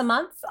twice a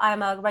month.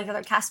 I'm a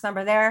regular cast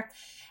member there.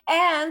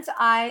 And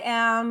I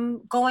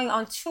am going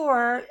on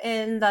tour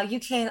in the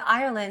UK and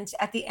Ireland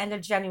at the end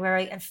of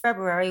January and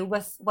February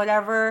with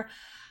whatever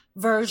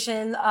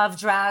version of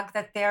drag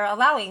that they're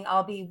allowing.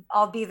 I'll be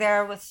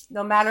there with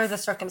no matter the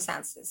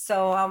circumstances.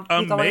 So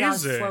I'll be going on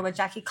tour with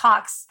Jackie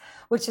Cox,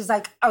 which is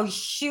like a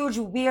huge,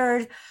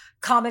 weird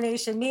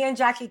combination. Me and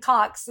Jackie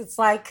Cox. It's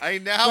like, I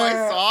know,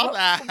 I saw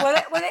that.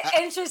 What an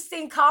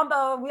interesting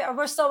combo.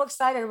 We're so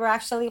excited. We're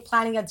actually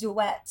planning a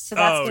duet. So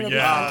that's going to be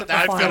fun to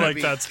perform. I feel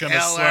like that's going to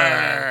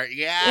slay.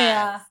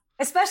 Yeah.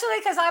 Especially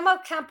because I'm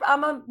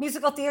a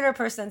musical theater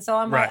person, so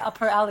I'm right up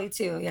her alley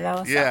too, you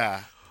know? So.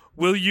 Yeah.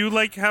 Will you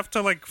have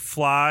to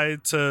fly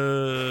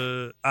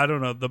to, I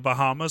don't know, the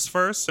Bahamas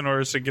first in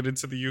order to get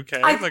into the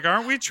UK?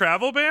 Aren't we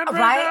travel banned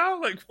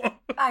right now?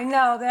 I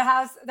know they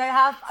have.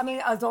 I mean,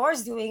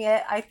 Adore's doing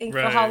it, I think,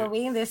 for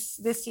Halloween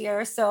this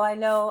year. So I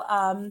know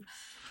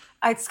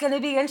it's going to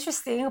be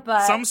interesting,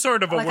 but some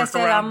sort of a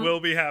workaround will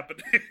be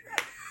happening.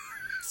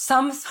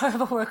 Some sort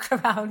of a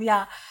workaround,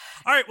 yeah.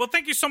 All right. Well,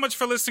 thank you so much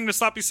for listening to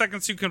Sloppy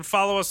Seconds. You can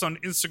follow us on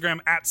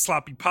Instagram at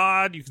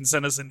SloppyPod. You can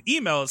send us an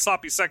email at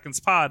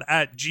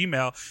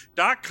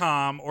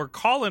sloppysecondspod@gmail.com or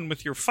call in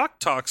with your fuck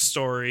talk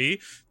story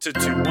to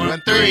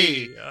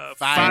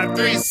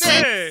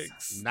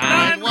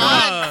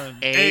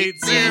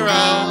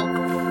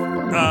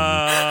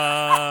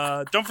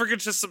 213-536-9180. Don't forget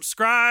to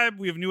subscribe.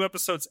 We have new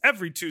episodes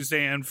every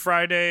Tuesday and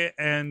Friday.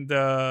 And,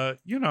 hope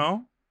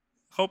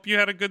you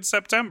had a good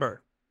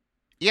September.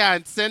 Yeah,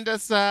 and send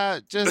us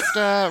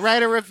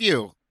write a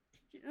review.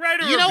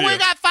 Write a review. You know, we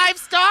got 5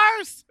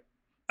 stars.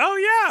 Oh,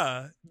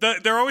 yeah.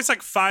 They're always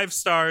 5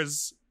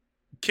 stars.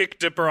 Kick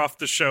Dipper off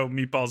the show.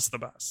 Meatball's the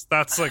best.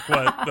 That's what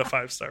the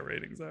 5-star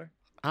ratings are.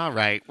 All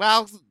right.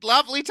 Well,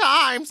 lovely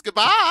times.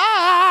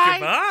 Goodbye.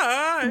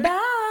 Goodbye.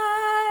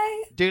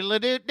 Bye.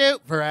 Doodle-a-doo-doo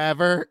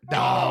forever.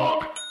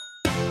 Dog.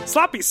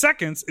 Sloppy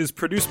Seconds is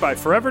produced by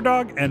Forever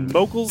Dog and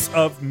Moguls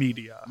of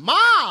Media.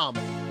 Mom!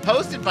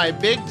 Hosted by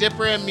Big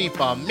Dipper and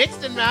Meatball.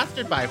 Mixed and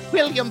mastered by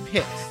William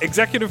Pitts.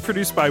 Executive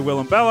produced by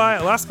Willem Belli,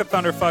 Alaska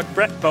Thunderfuck,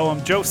 Brett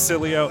Boehm, Joe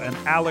Cilio, and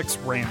Alex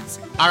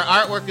Ramsey. Our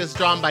artwork is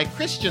drawn by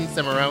Christian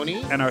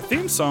Cimarroni. And our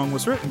theme song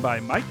was written by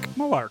Mike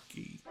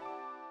Malarkey.